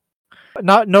into?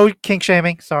 No kink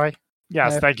shaming. Sorry.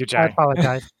 Yes, thank you, I Jay.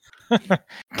 apologize.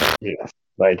 Yes,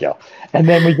 thank you. And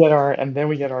then we get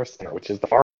our center, which is the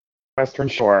far western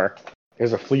shore.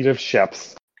 There's a fleet of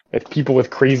ships with people with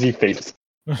crazy faces,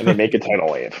 and they make a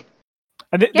tidal wave.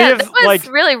 And they Yeah, have, this was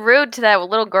like, really rude to that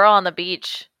little girl on the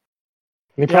beach.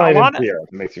 They probably Alana- didn't see her. If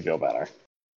it makes you feel better.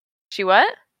 She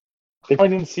what? They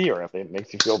probably didn't see her if it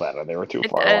makes you feel better. They were too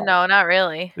far away. No, not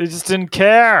really. they just didn't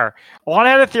care. Alana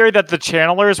had a theory that the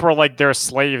channelers were like their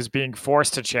slaves being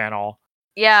forced to channel.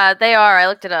 Yeah, they are. I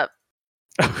looked it up.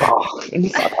 Oh,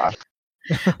 it's not fun.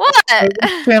 What?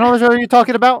 Which channels are you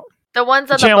talking about? The ones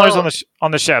The on the channelers boat.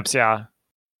 on the ships, yeah.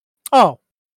 Oh,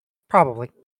 probably.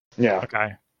 Yeah.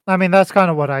 Okay. I mean, that's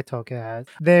kind of what I took it as.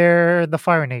 They're the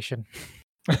Fire Nation.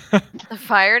 The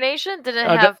Fire Nation didn't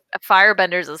Oh, have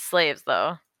firebenders as slaves,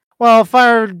 though. Well,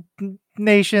 Fire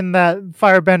Nation, that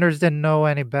firebenders didn't know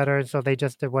any better, so they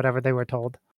just did whatever they were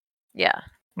told. Yeah.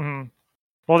 Mhm.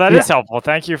 Well, that is helpful.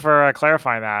 Thank you for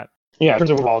clarifying that. Yeah, in terms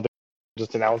of all,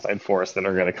 just an outside force that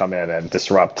are going to come in and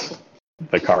disrupt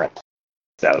the current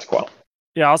status quo.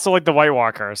 Yeah, also like the White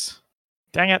Walkers.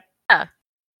 Dang it. Yeah.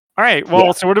 All right. Well,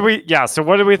 Yeah. so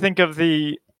what do we think of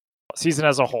the season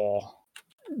as a whole?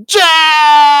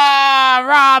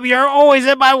 Rob, you're always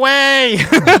in my way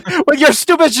with your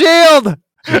stupid shield.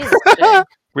 Jesus, Jay.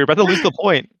 We were about to lose the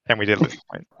point, and we did lose the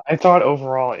point. I thought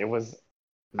overall it was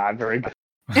not very good.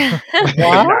 I What? did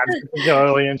not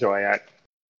particularly enjoy it.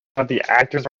 But the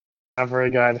actors were not very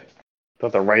good.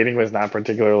 But the writing was not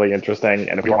particularly interesting.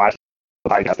 And if you watch the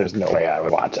podcast, there's no way I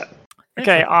would watch it.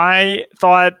 Okay, I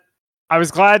thought I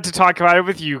was glad to talk about it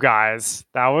with you guys.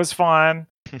 That was fun.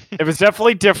 It was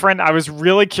definitely different. I was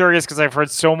really curious because I've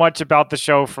heard so much about the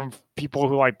show from people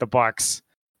who like the Bucks.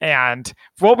 And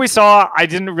from what we saw, I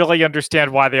didn't really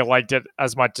understand why they liked it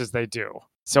as much as they do.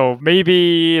 So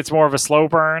maybe it's more of a slow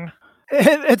burn.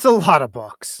 It's a lot of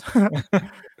books.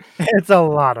 It's a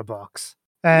lot of books.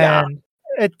 And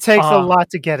it takes a lot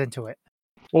to get into it.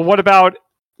 Well, what about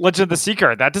Legend of the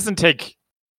Seeker? That doesn't take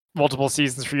multiple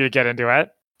seasons for you to get into it.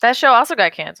 That show also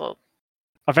got canceled.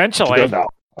 Eventually. Good, though.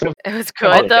 It was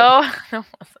good, though. No, it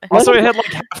wasn't. Also, it had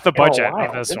like half the Oh, budget wow.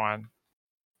 of this one.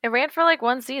 It ran for like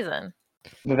one season.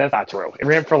 That's not true. It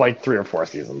ran for like 3 or 4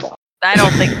 seasons. I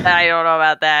don't know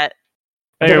about that.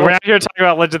 Anyway, we're not here to talk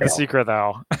about Legend of the Seeker,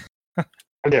 though.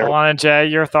 Okay. Alana and Jay,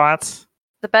 your thoughts?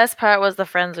 The best part was the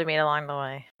friends we made along the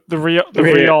way. The real,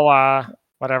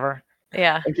 whatever.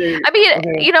 Yeah. Okay. I mean,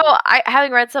 Okay. I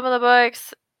having read some of the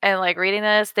books and like reading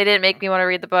this, they didn't make me want to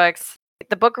read the books.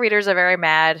 The book readers are very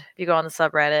mad if you go on the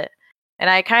subreddit. And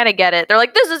I kind of get it. They're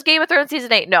like, this is Game of Thrones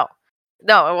Season 8. No,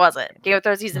 it wasn't. Game of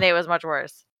Thrones Season 8 was much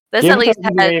worse. This Game at of least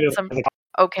Thrones had Season 8 is some a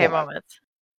okay compliment. moments.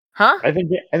 Huh? I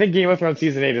think Game of Thrones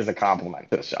Season 8 is a compliment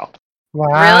to the show. Wow.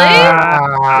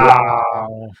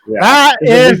 Yeah. That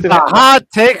It's at is least the an- hot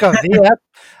take of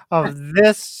of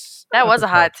this. That was a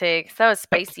hot take. That was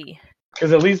spicy.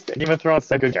 Because at least Game of Thrones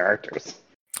had good characters.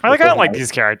 I kind of like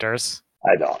these characters.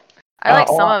 I don't. I like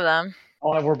Oh, some of them.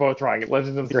 Oh, we're both wrong.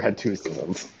 Legend of the Seeker had 2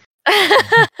 seasons.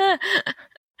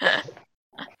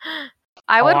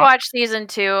 I would Oh, watch season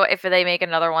 2 if they make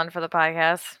another one for the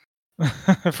podcast.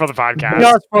 For the podcast.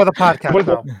 Just for the podcast,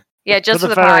 though. Yeah, just For for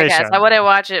the the podcast. Federation. I wouldn't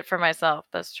watch it for myself.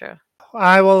 That's true.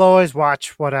 I will always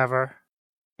watch whatever.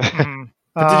 Mhm.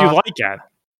 But did you Uh, like it?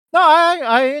 No,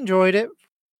 I enjoyed it.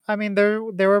 I mean, there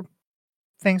were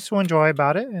things to enjoy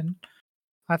about it, and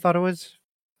I thought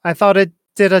it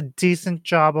did a decent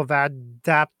job of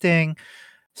adapting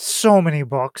so many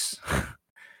books.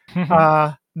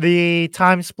 The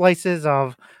time splices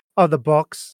of the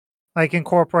books, like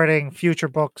incorporating future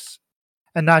books,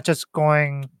 and not just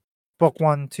going book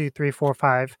 1, 2, 3, 4,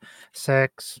 5,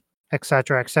 6,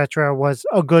 etc., was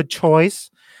a good choice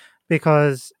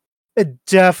because it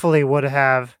definitely would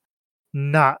have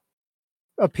not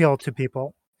appealed to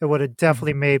people it would have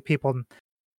definitely made people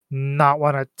not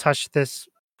want to touch this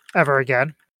ever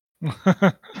again.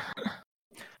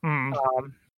 Hmm.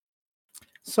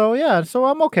 So yeah, so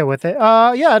I'm okay with it.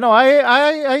 Yeah, no,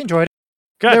 I enjoyed it.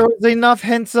 Good. There was enough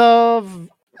hints of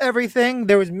everything.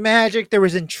 There was magic. There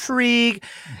was intrigue.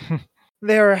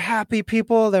 There were happy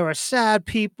people. There were sad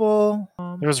people.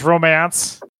 There was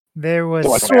romance. There was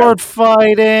Like sword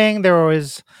fighting. There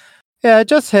was, yeah, it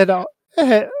just it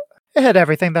hit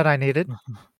everything that I needed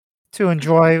to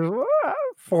enjoy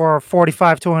for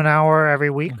 45 to an hour every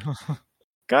week.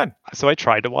 Good. So I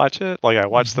tried to watch it. Like I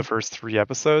watched the first 3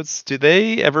 episodes. Do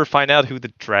they ever find out who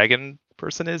the dragon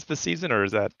person is this season, or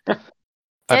is that? I Yeah,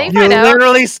 don't you You find out.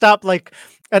 literally stopped like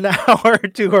an hour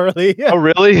too early. Oh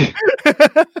really?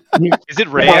 Is it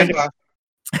Rand? I'm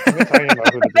talking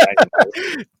about who the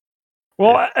dragon is.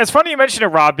 Well, it's funny you mention it,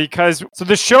 Rob, because so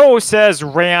the show says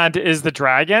Rand is the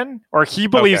dragon, or he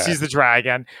believes Okay. he's the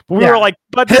dragon. But we Yeah. were like,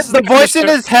 but this is The voice in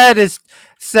commissioner- his head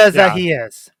says Yeah. that he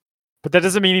is. But that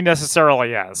doesn't mean he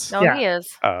necessarily is. No, Yeah. he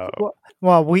is. Oh,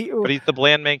 Well, but he's the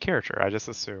bland main character. I just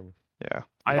assume. Yeah.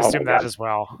 I Oh assume my that God. as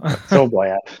well. So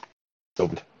bland. So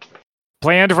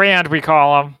Bland Rand, we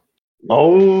call him.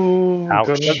 oh, Ouch.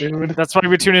 goodness, dude. That's why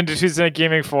we tune into Tuesday Night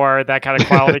Gaming for that kind of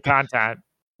quality content.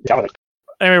 Yeah,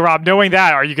 Anyway, Rob, knowing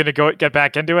that, are you going to get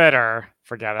back into it or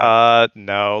forget it?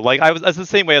 No. Like I was the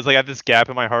same way as like I have this gap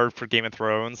in my heart for Game of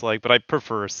Thrones. Like, but I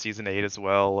prefer season 8 as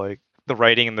well. Like the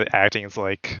writing and the acting is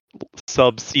like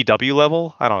sub CW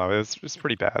level. I don't know. It's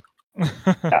pretty bad.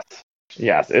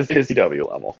 yes, it's CW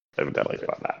level. I would definitely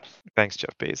say that. Thanks,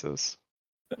 Jeff Bezos.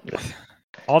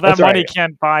 All that That's money right.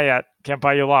 can't buy it. Can't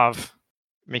buy you love.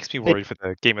 Makes me worried for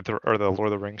the or the Lord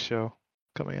of the Rings show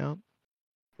coming out.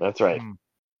 That's right. Mm.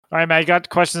 All right, Matt, you got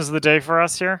questions of the day for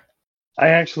us here? I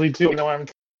actually do. You know, I'm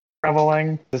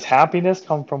traveling. Does happiness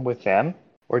come from within,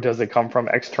 or does it come from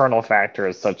external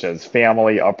factors such as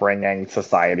family, upbringing,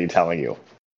 society telling you?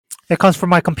 it comes from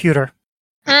my computer.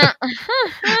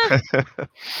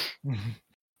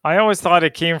 I always thought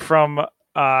it came from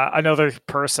another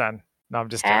person. No, I'm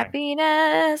just kidding.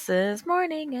 Happiness is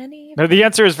morning and evening. No, the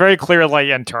answer is very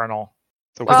clearly internal.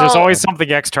 So Because there's Well- always something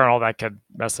external that could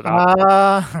mess it up.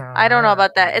 I don't know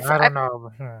about that. I don't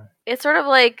know. It's sort of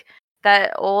like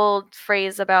that old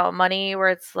phrase about money where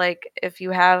it's like if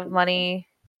you have money,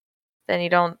 then you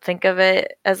don't think of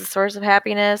it as a source of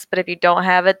happiness. But if you don't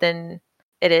have it, then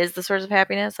it is the source of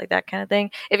happiness, like that kind of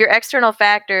thing. If your external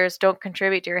factors don't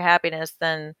contribute to your happiness,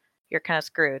 then you're kind of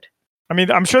screwed. I mean,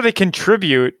 I'm sure they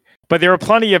contribute, but there are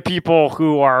plenty of people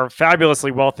who are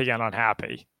fabulously wealthy and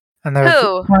unhappy. And there's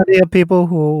Who? plenty of people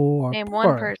who are Name poor.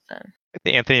 one person.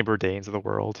 the Anthony Bourdains of the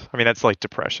world. I mean, that's like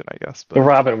depression, I guess. The But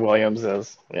Robin Williams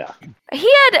is. Yeah.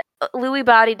 He had Lewy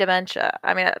body dementia.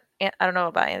 I mean, I don't know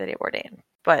about Anthony Bourdain,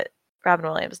 but Robin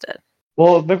Williams did.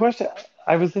 Well, the question,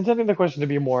 I was intending the question to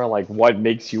be more like, what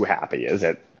makes you happy? Is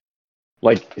it,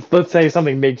 like, let's say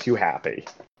something makes you happy.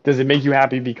 Does it make you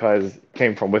happy because it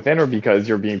came from within or because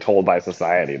you're being told by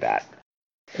society that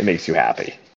it makes you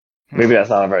happy? Maybe that's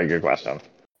not a very good question.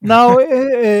 No,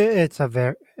 it's a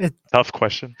very tough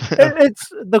question. it's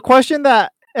the question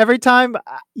that every time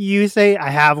you say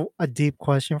I have a deep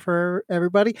question for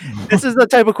everybody, this is the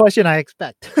type of question I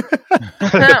expect.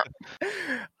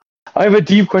 I have a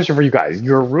deep question for you guys.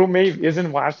 Your roommate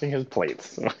isn't washing his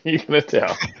plates. What are you going to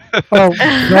do? Oh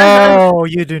no,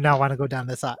 you do not want to go down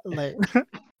this lane.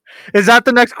 Is that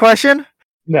the next question?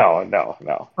 No.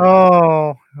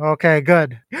 Oh, okay,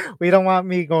 good. We don't want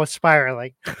me to go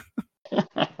spiraling.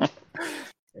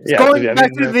 Yeah, Going yeah,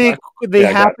 back to the yeah, go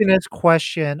ahead. happiness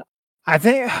question, I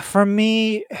think for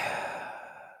me,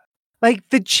 like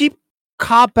the cheap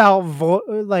cop out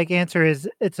answer is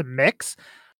it's a mix,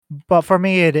 but for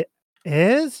me it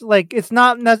is like it's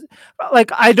not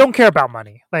like I don't care about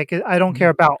money. Like I don't care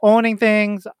about owning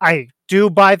things. I do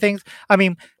buy things. I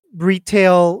mean,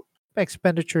 retail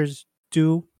expenditures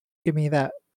do give me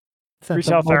that sense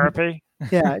Retail of moment. therapy.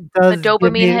 Yeah, it The does. give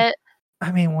dopamine me- hit.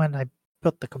 I mean, when I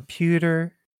built the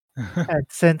computer, and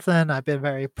since then, I've been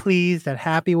very pleased and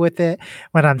happy with it.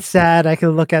 When I'm sad, I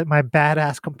can look at my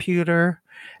badass computer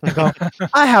and go,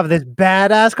 I have this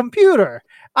badass computer.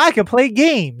 I can play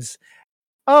games.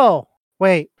 Oh,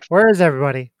 wait, where is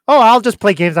everybody? Oh, I'll just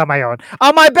play games on my own.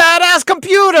 On my badass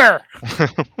computer!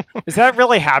 Is that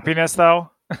really happiness, though?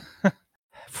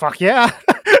 Fuck yeah.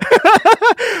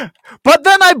 But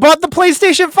then I bought the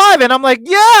PlayStation 5 and I'm like,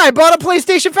 yeah, I bought a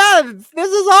PlayStation 5.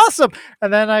 This is awesome.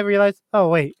 And then I realized, oh,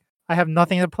 wait, I have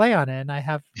nothing to play on it and I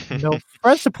have no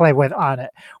friends to play with on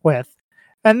it with.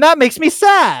 And that makes me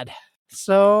sad.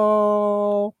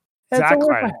 So it's a Exactly.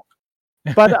 weird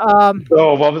one. But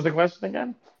So, what was the question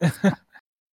again?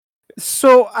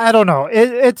 So I don't know.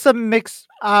 It's a mix.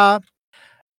 I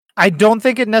don't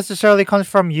think it necessarily comes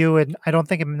from you, and I don't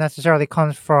think it necessarily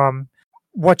comes from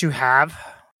what you have.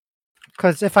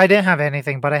 Because if I didn't have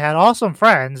anything, but I had awesome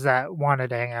friends that wanted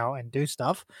to hang out and do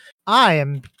stuff, I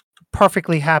am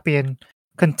perfectly happy and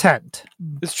content.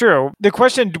 It's true. The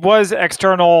question was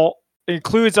external,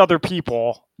 includes other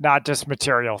people, not just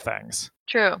material things.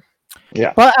 True.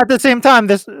 But at the same time,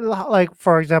 this, like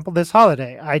for example, this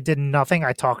holiday, I did nothing.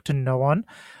 I talked to no one,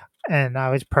 and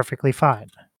I was perfectly fine,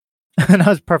 and I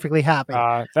was perfectly happy.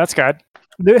 That's good.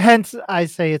 Hence, I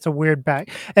say it's a weird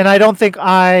bag, and I don't think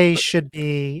I should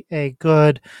be a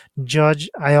good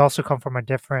judge. I also come from a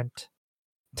different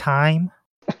time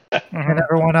than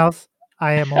everyone else.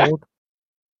 I am old,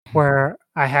 where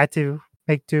I had to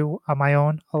make do on my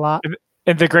own a lot.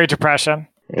 In the Great Depression.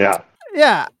 Yeah.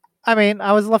 Yeah, I mean,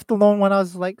 I was left alone when I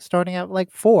was like starting at like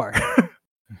 4,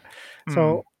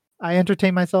 so I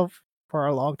entertained myself for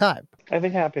a long time. I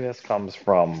think happiness comes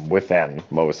from within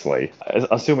mostly,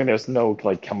 assuming there's no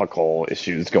like chemical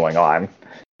issues going on.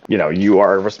 You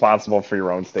are responsible for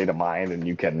your own state of mind, and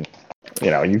you can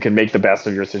make the best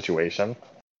of your situation.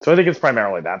 So I think it's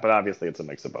primarily that, but obviously it's a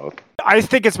mix of both. I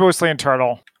think it's mostly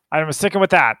internal. I'm sticking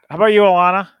with that. How about you,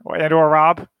 Alana? And/or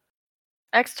Rob?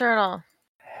 External.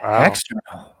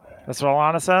 External. That's what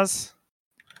Alana says?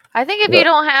 I think if you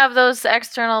don't have those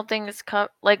external things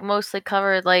like mostly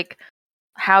covered, like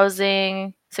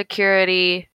housing,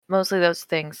 security, mostly those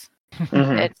things,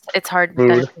 it's hard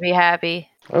to be happy.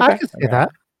 Okay. I can see that.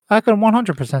 I can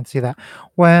 100% see that.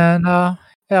 When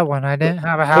when I didn't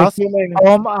have a house,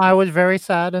 I was very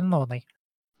sad and lonely.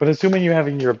 But assuming you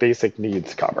having your basic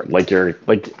needs covered, like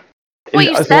what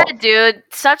you said, dude.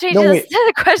 Stop changing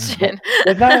the question.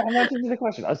 I'm not changing the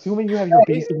question. Assuming you have your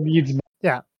basic needs.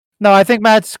 Yeah. No, I think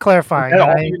Matt's clarifying.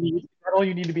 All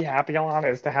you need to be happy on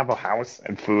is to have a house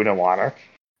and food and water.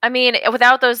 I mean,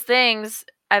 without those things,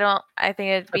 I think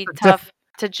it'd be tough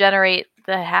to generate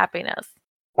the happiness.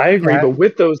 I agree, but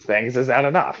with those things, is that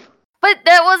enough? But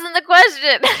that wasn't the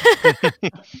question.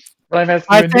 But I'm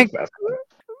asking you a new question.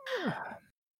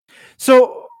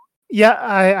 So, yeah,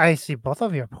 I see both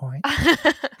of your points.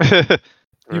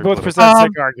 You both present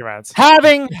sick arguments.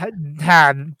 Having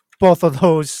had both of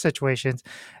those situations,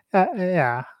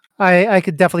 I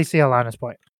could definitely see Alana's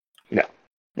point.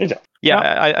 Yeah,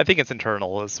 I think it's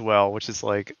internal as well, which is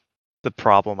like the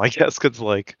problem, I guess, because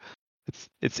like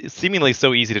it's seemingly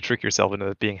so easy to trick yourself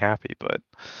into being happy, but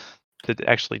to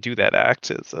actually do that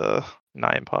act is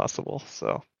nigh impossible.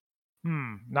 So,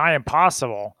 nigh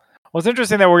impossible. Well, it's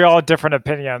interesting that we all have different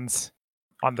opinions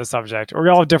on the subject, or we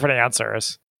all have different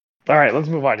answers. All right, let's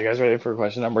move on. You guys ready for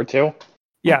question number 2?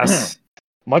 Yes.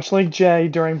 Much like Jay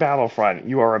during Battlefront,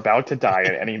 you are about to die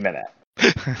at any minute.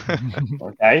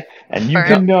 Okay, and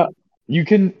you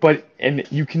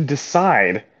can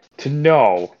decide to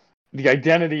know the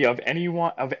identity of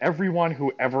everyone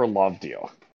who ever loved you.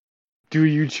 Do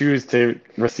you choose to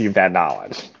receive that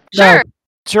knowledge?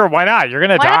 Sure. Why not? You're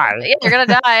gonna die. Yeah, you're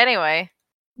gonna die anyway.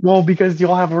 Well, because you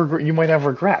might have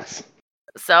regrets.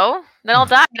 So then I'll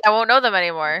die. I won't know them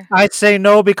anymore. I'd say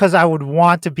no because I would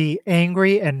want to be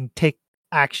angry and take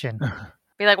action.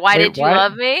 Be like, why did you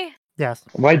love me? Yes.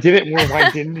 Why didn't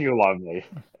you love me?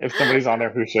 If somebody's on there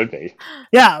who should be.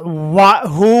 Yeah.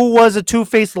 Who was a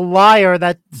two-faced liar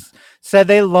that said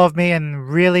they loved me and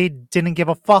really didn't give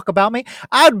a fuck about me?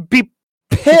 I'd be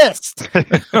pissed.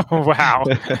 Wow.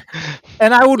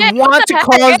 And I would want to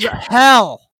cause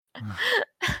hell.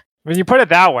 When you put it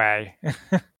that way, it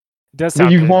does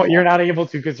sound you're not able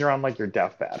to because you're on like your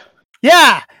deathbed.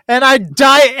 Yeah, and I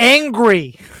die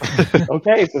angry.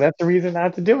 Okay, so that's the reason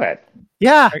not to do it.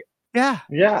 Yeah.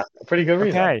 Pretty good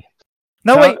reason. Okay.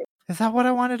 No, wait. Is that what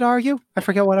I wanted to argue? I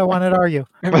forget what I wanted to argue.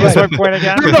 What's my point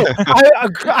again? No,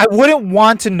 I wouldn't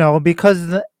want to know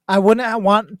because I wouldn't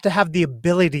want to have the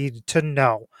ability to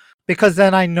know because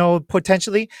then I know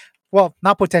potentially, well,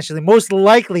 not potentially, most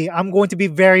likely I'm going to be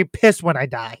very pissed when I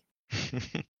die.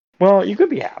 Well, you could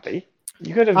be happy.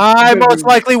 I most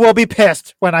likely will be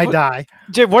pissed when I die.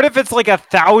 Jay, what if it's like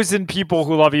 1,000 people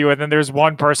who love you and then there's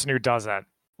one person who doesn't?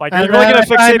 Like, And you're really going to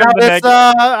fixate on the negative?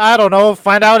 I don't know,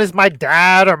 find out it's my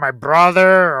dad or my brother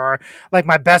or like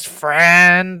my best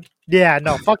friend. Yeah,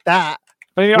 no, fuck that.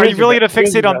 But are you really going to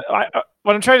fixate on...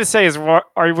 what I'm trying to say is,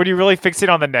 would you really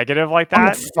fixate on the negative like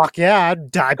that? Fuck yeah,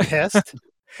 I'd die pissed.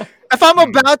 If I'm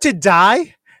about to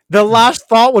die, the last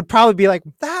thought would probably be like,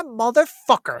 that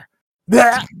motherfucker.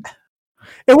 Blech.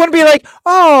 It wouldn't be like,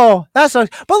 oh, that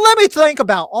sucks. But let me think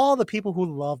about all the people who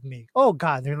love me. Oh,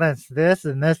 God, there's this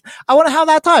and this. I want to have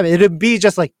that time. It'd be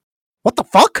just like, what the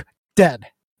fuck? Dead.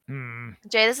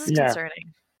 Jay, this is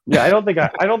concerning. Yeah, I don't think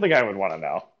I would want to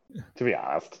know, to be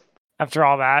honest. After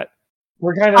all that,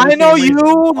 We're kind of. I know you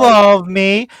love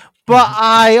me, but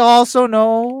I also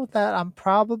know that I'm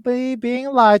probably being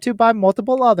lied to by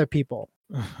multiple other people.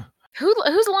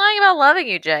 Who's lying about loving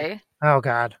you, Jay? Oh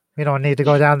God, we don't need to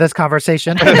go down this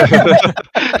conversation. He's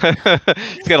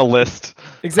got a list.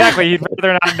 exactly, you'd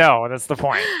rather not know. That's the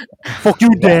point. Fuck you,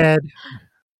 Dad.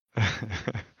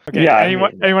 Okay. Yeah, I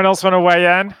anyone else want to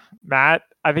weigh in? Matt,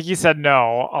 I think you said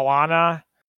no. Alana,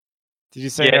 did you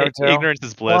say Yeah, no too? ignorance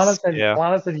is bliss.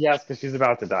 Alana said yes because she's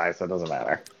about to die, so it doesn't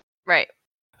matter. Right.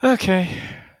 Okay.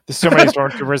 There's so many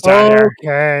stormtroopers down here.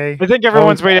 Okay. I think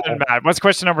everyone's Okay. waiting, Matt. What's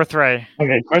question number 3?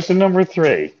 Okay, question number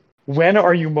 3. When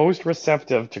are you most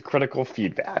receptive to critical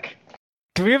feedback?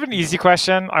 Can we have an easy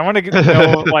question? I want to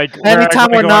know, like, where I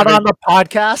Anytime wanna we're go not on on the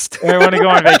podcast. I want to go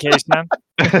on vacation.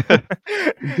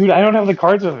 Dude, I don't have the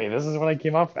cards with me. This is what I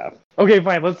came up with. Okay,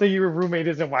 fine. Let's say your roommate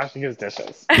isn't washing his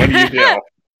dishes. What do you do?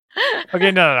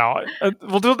 Okay, no.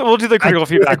 We'll do the critical I do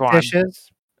feedback the one. dishes.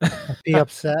 I'd be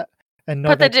upset and know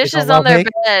Put the that they don't dishes love on their me.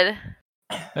 bed.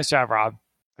 Nice job, Rob.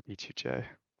 I beat you, Jay.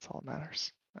 That's all that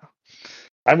matters. No.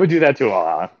 I would do that too,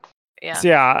 Alana. Yeah. So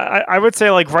yeah, I would say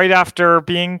like right after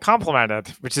being complimented,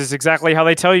 which is exactly how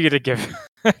they tell you to give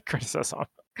criticism.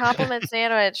 Compliment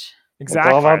sandwich. It's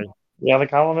all about- Exactly. Yeah, the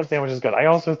compliment sandwich is good. I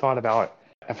also thought about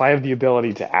if I have the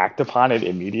ability to act upon it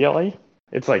immediately.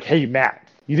 It's like, hey, Matt,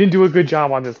 you didn't do a good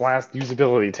job on this last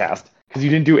usability test because you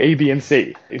didn't do A, B, and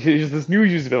C. Here's this new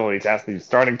usability test that's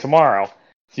starting tomorrow,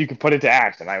 so you can put it to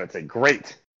action. I would say,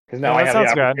 great, because now Yeah, I that have the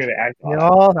sounds good. opportunity to act on You it.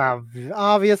 all have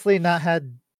obviously not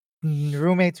had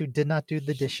roommates who did not do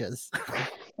the dishes.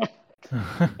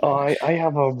 Oh, I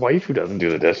have a wife who doesn't do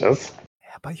the dishes. Yeah,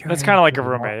 but you're That's in kinda like a for the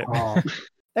long roommate. haul.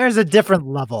 There's a different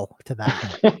level to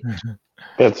that.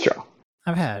 That's true.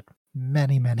 I've had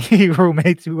many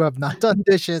roommates who have not done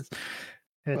dishes.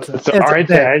 It's a, So, it's all a right,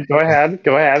 thing. Jay, go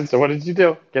ahead. So what did you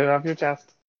do? Get it off your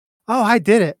chest. Oh, I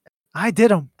did it. I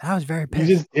did them. I was very You pissed.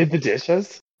 just did the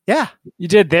dishes? Yeah. You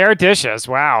did their dishes.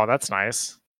 Wow, that's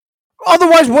nice.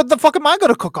 Otherwise, what the fuck am I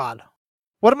going to cook on?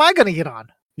 What am I going to eat on?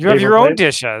 You have Paper your own plate?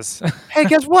 dishes. Hey,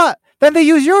 guess what? Then they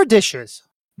use your dishes.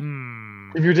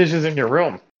 Leave your dishes in your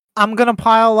room. I'm going to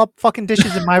pile up fucking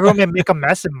dishes in my room and make a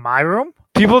mess in my room?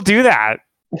 People do that.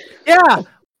 Yeah.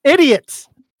 Idiots.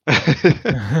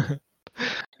 I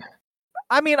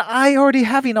mean, I already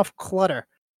have enough clutter.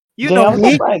 You Jay, know I'm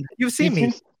me. surprised. You've seen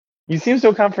me. You seem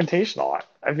so confrontational.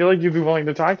 I feel like you'd be willing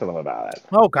to talk to them about it.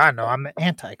 Oh God, no! I'm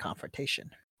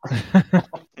anti-confrontation.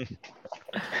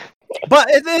 But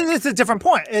it's a different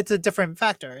point. It's a different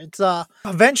factor. It's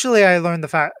eventually I learned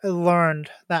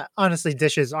that honestly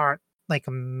dishes aren't like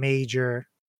a major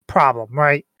problem,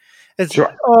 right? It's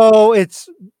Sure. it's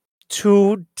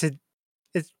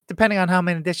it's depending on how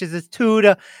many dishes, it's 2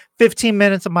 to 15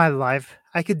 minutes of my life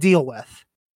I could deal with.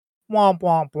 Womp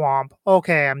womp womp.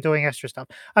 Okay, I'm doing extra stuff.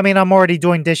 I mean, I'm already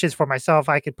doing dishes for myself.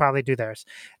 I could probably do theirs.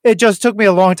 It just took me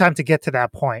a long time to get to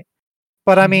that point.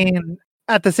 But I mean,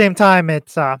 at the same time,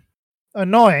 it's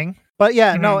annoying. But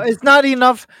yeah, no, it's not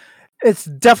enough. It's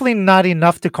definitely not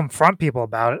enough to confront people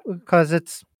about it because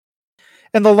it's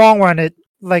in the long run. It's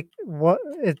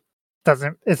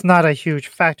not a huge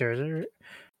factor,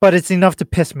 but it's enough to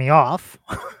piss me off.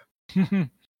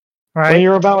 Right?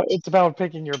 It's about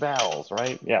picking your battles,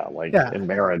 right? Yeah, like Yeah. in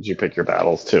marriage, you pick your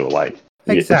battles too. Like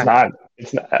Exactly.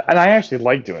 it's not, and I actually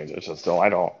like doing dishes still.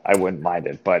 I wouldn't mind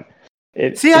it, but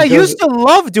See, I used to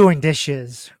love doing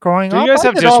dishes growing Do you up. guys I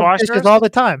have did all the dishes dishwashers? all the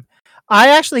time. I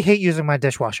actually hate using my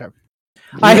dishwasher.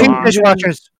 I hate Yeah.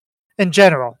 dishwashers in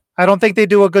general. I don't think they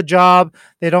do a good job.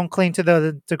 They don't clean to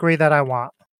the degree that I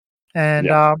want. And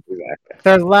Yeah, exactly.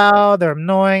 they're loud, they're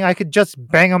annoying. I could just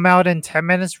bang them out in 10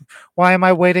 minutes. Why am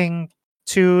I waiting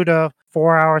 2 to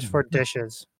 4 hours for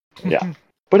dishes? Yeah,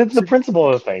 but it's the principle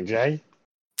of the thing, Jay.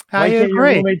 I Why can't your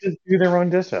agree. roommate just do their own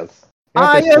dishes? You don't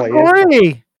I have to play it.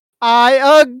 agree.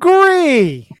 I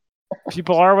agree.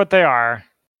 People are what they are.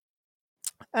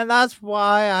 And that's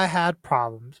why I had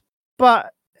problems.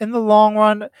 But in the long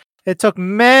run, it took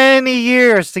many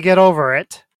years to get over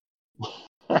it.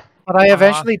 But I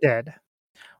eventually did.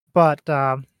 But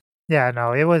yeah,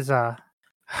 no, it was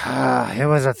it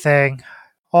was a thing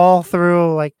all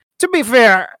through. Like, to be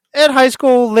fair, in high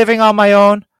school, living on my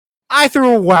own, I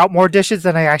threw out more dishes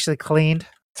than I actually cleaned.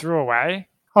 Threw away.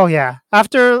 Oh yeah,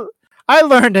 after I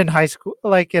learned in high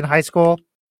school,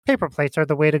 paper plates are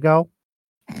the way to go.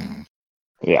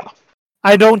 Yeah,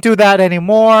 I don't do that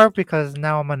anymore because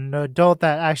now I'm an adult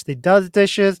that actually does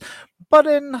dishes. But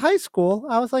in high school,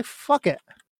 I was like, fuck it.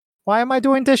 Why am I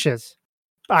doing dishes?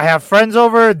 I have friends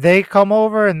over, they come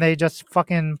over and they just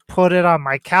fucking put it on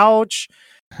my couch.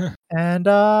 And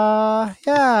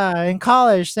yeah, in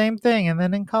college, same thing. And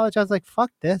then in college, I was like,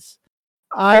 fuck this.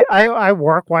 I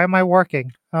work. Why am I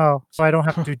working? Oh, so I don't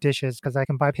have to do dishes because I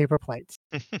can buy paper plates.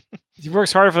 He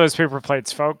works hard for those paper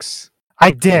plates, folks.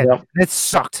 I did. Yep. It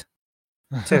sucked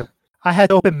too. I had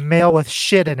to open mail with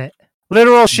shit in it.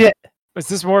 Literal shit. Is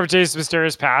this more of Jay's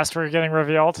mysterious past we're getting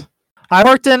revealed? I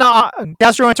worked in a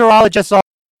gastroenterologist's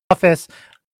office,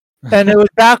 and it was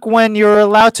back when you were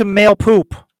allowed to mail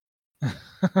poop.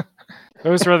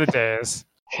 Those were the days.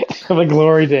 The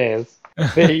glory days. The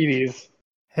 80s.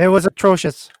 It was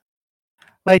atrocious.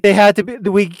 Like they had to be,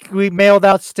 we mailed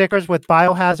out stickers with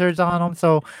biohazards on them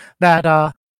so that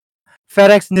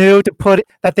FedEx knew to put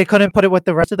that they couldn't put it with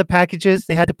the rest of the packages.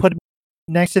 They had to put it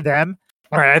next to them.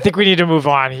 All right, I think we need to move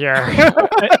on here.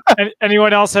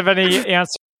 Anyone else have any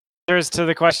answers to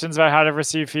the questions about how to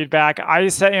receive feedback? I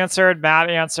answered. Matt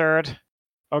answered.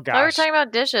 Oh gosh. Now we're talking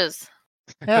about dishes.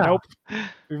 Yeah. Nope.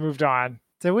 We moved on.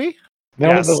 Did we?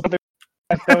 That Yes. was a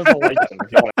light one,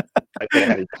 if you want to say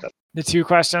any question. The 2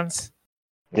 questions.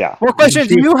 Yeah. What question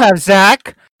do you have,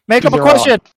 Zach? Make up a Choose your own.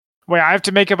 question. Wait, I have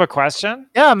to make up a question?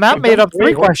 Yeah, Matt Well, made up don't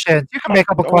 3 wait. questions. You can make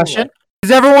up a Go question. away.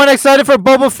 Is everyone excited for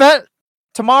Boba Fett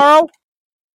tomorrow?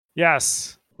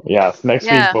 Yes. Yes. Next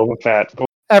Yeah. week, Boba Fett.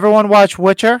 Everyone watch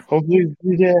Witcher? Hopefully,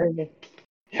 DJ.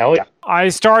 Hell yeah. I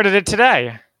started it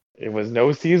today. It was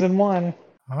no season 1.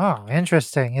 Oh,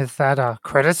 interesting. Is that a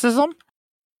criticism?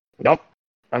 Nope.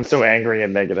 I'm so angry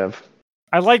and negative.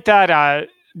 I like that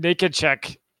naked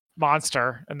chick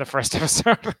monster in the first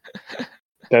episode.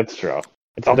 That's true.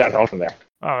 It's all downhill from there.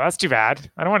 Oh, that's too bad.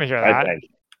 I don't want to hear I that. think.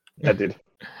 Yeah, dude.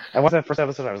 I watched that first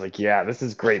episode. I was like, yeah, this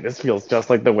is great. This feels just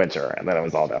like The Witcher. And then it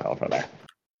was all downhill from there.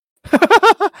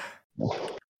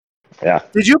 Yeah.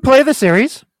 Did you play the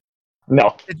series?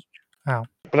 No. Oh.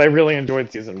 But I really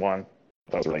enjoyed season 1.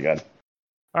 That was really good.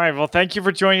 All right. Well, thank you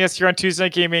for joining us here on Tuesday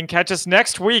Night Gaming. Catch us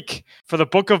next week for the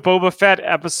Book of Boba Fett,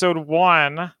 episode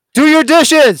 1. Do your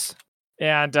dishes!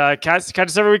 And catch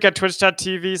us every week at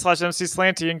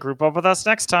twitch.tv/MCSlanty and group up with us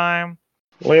next time.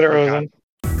 Later, Oh, Ozen.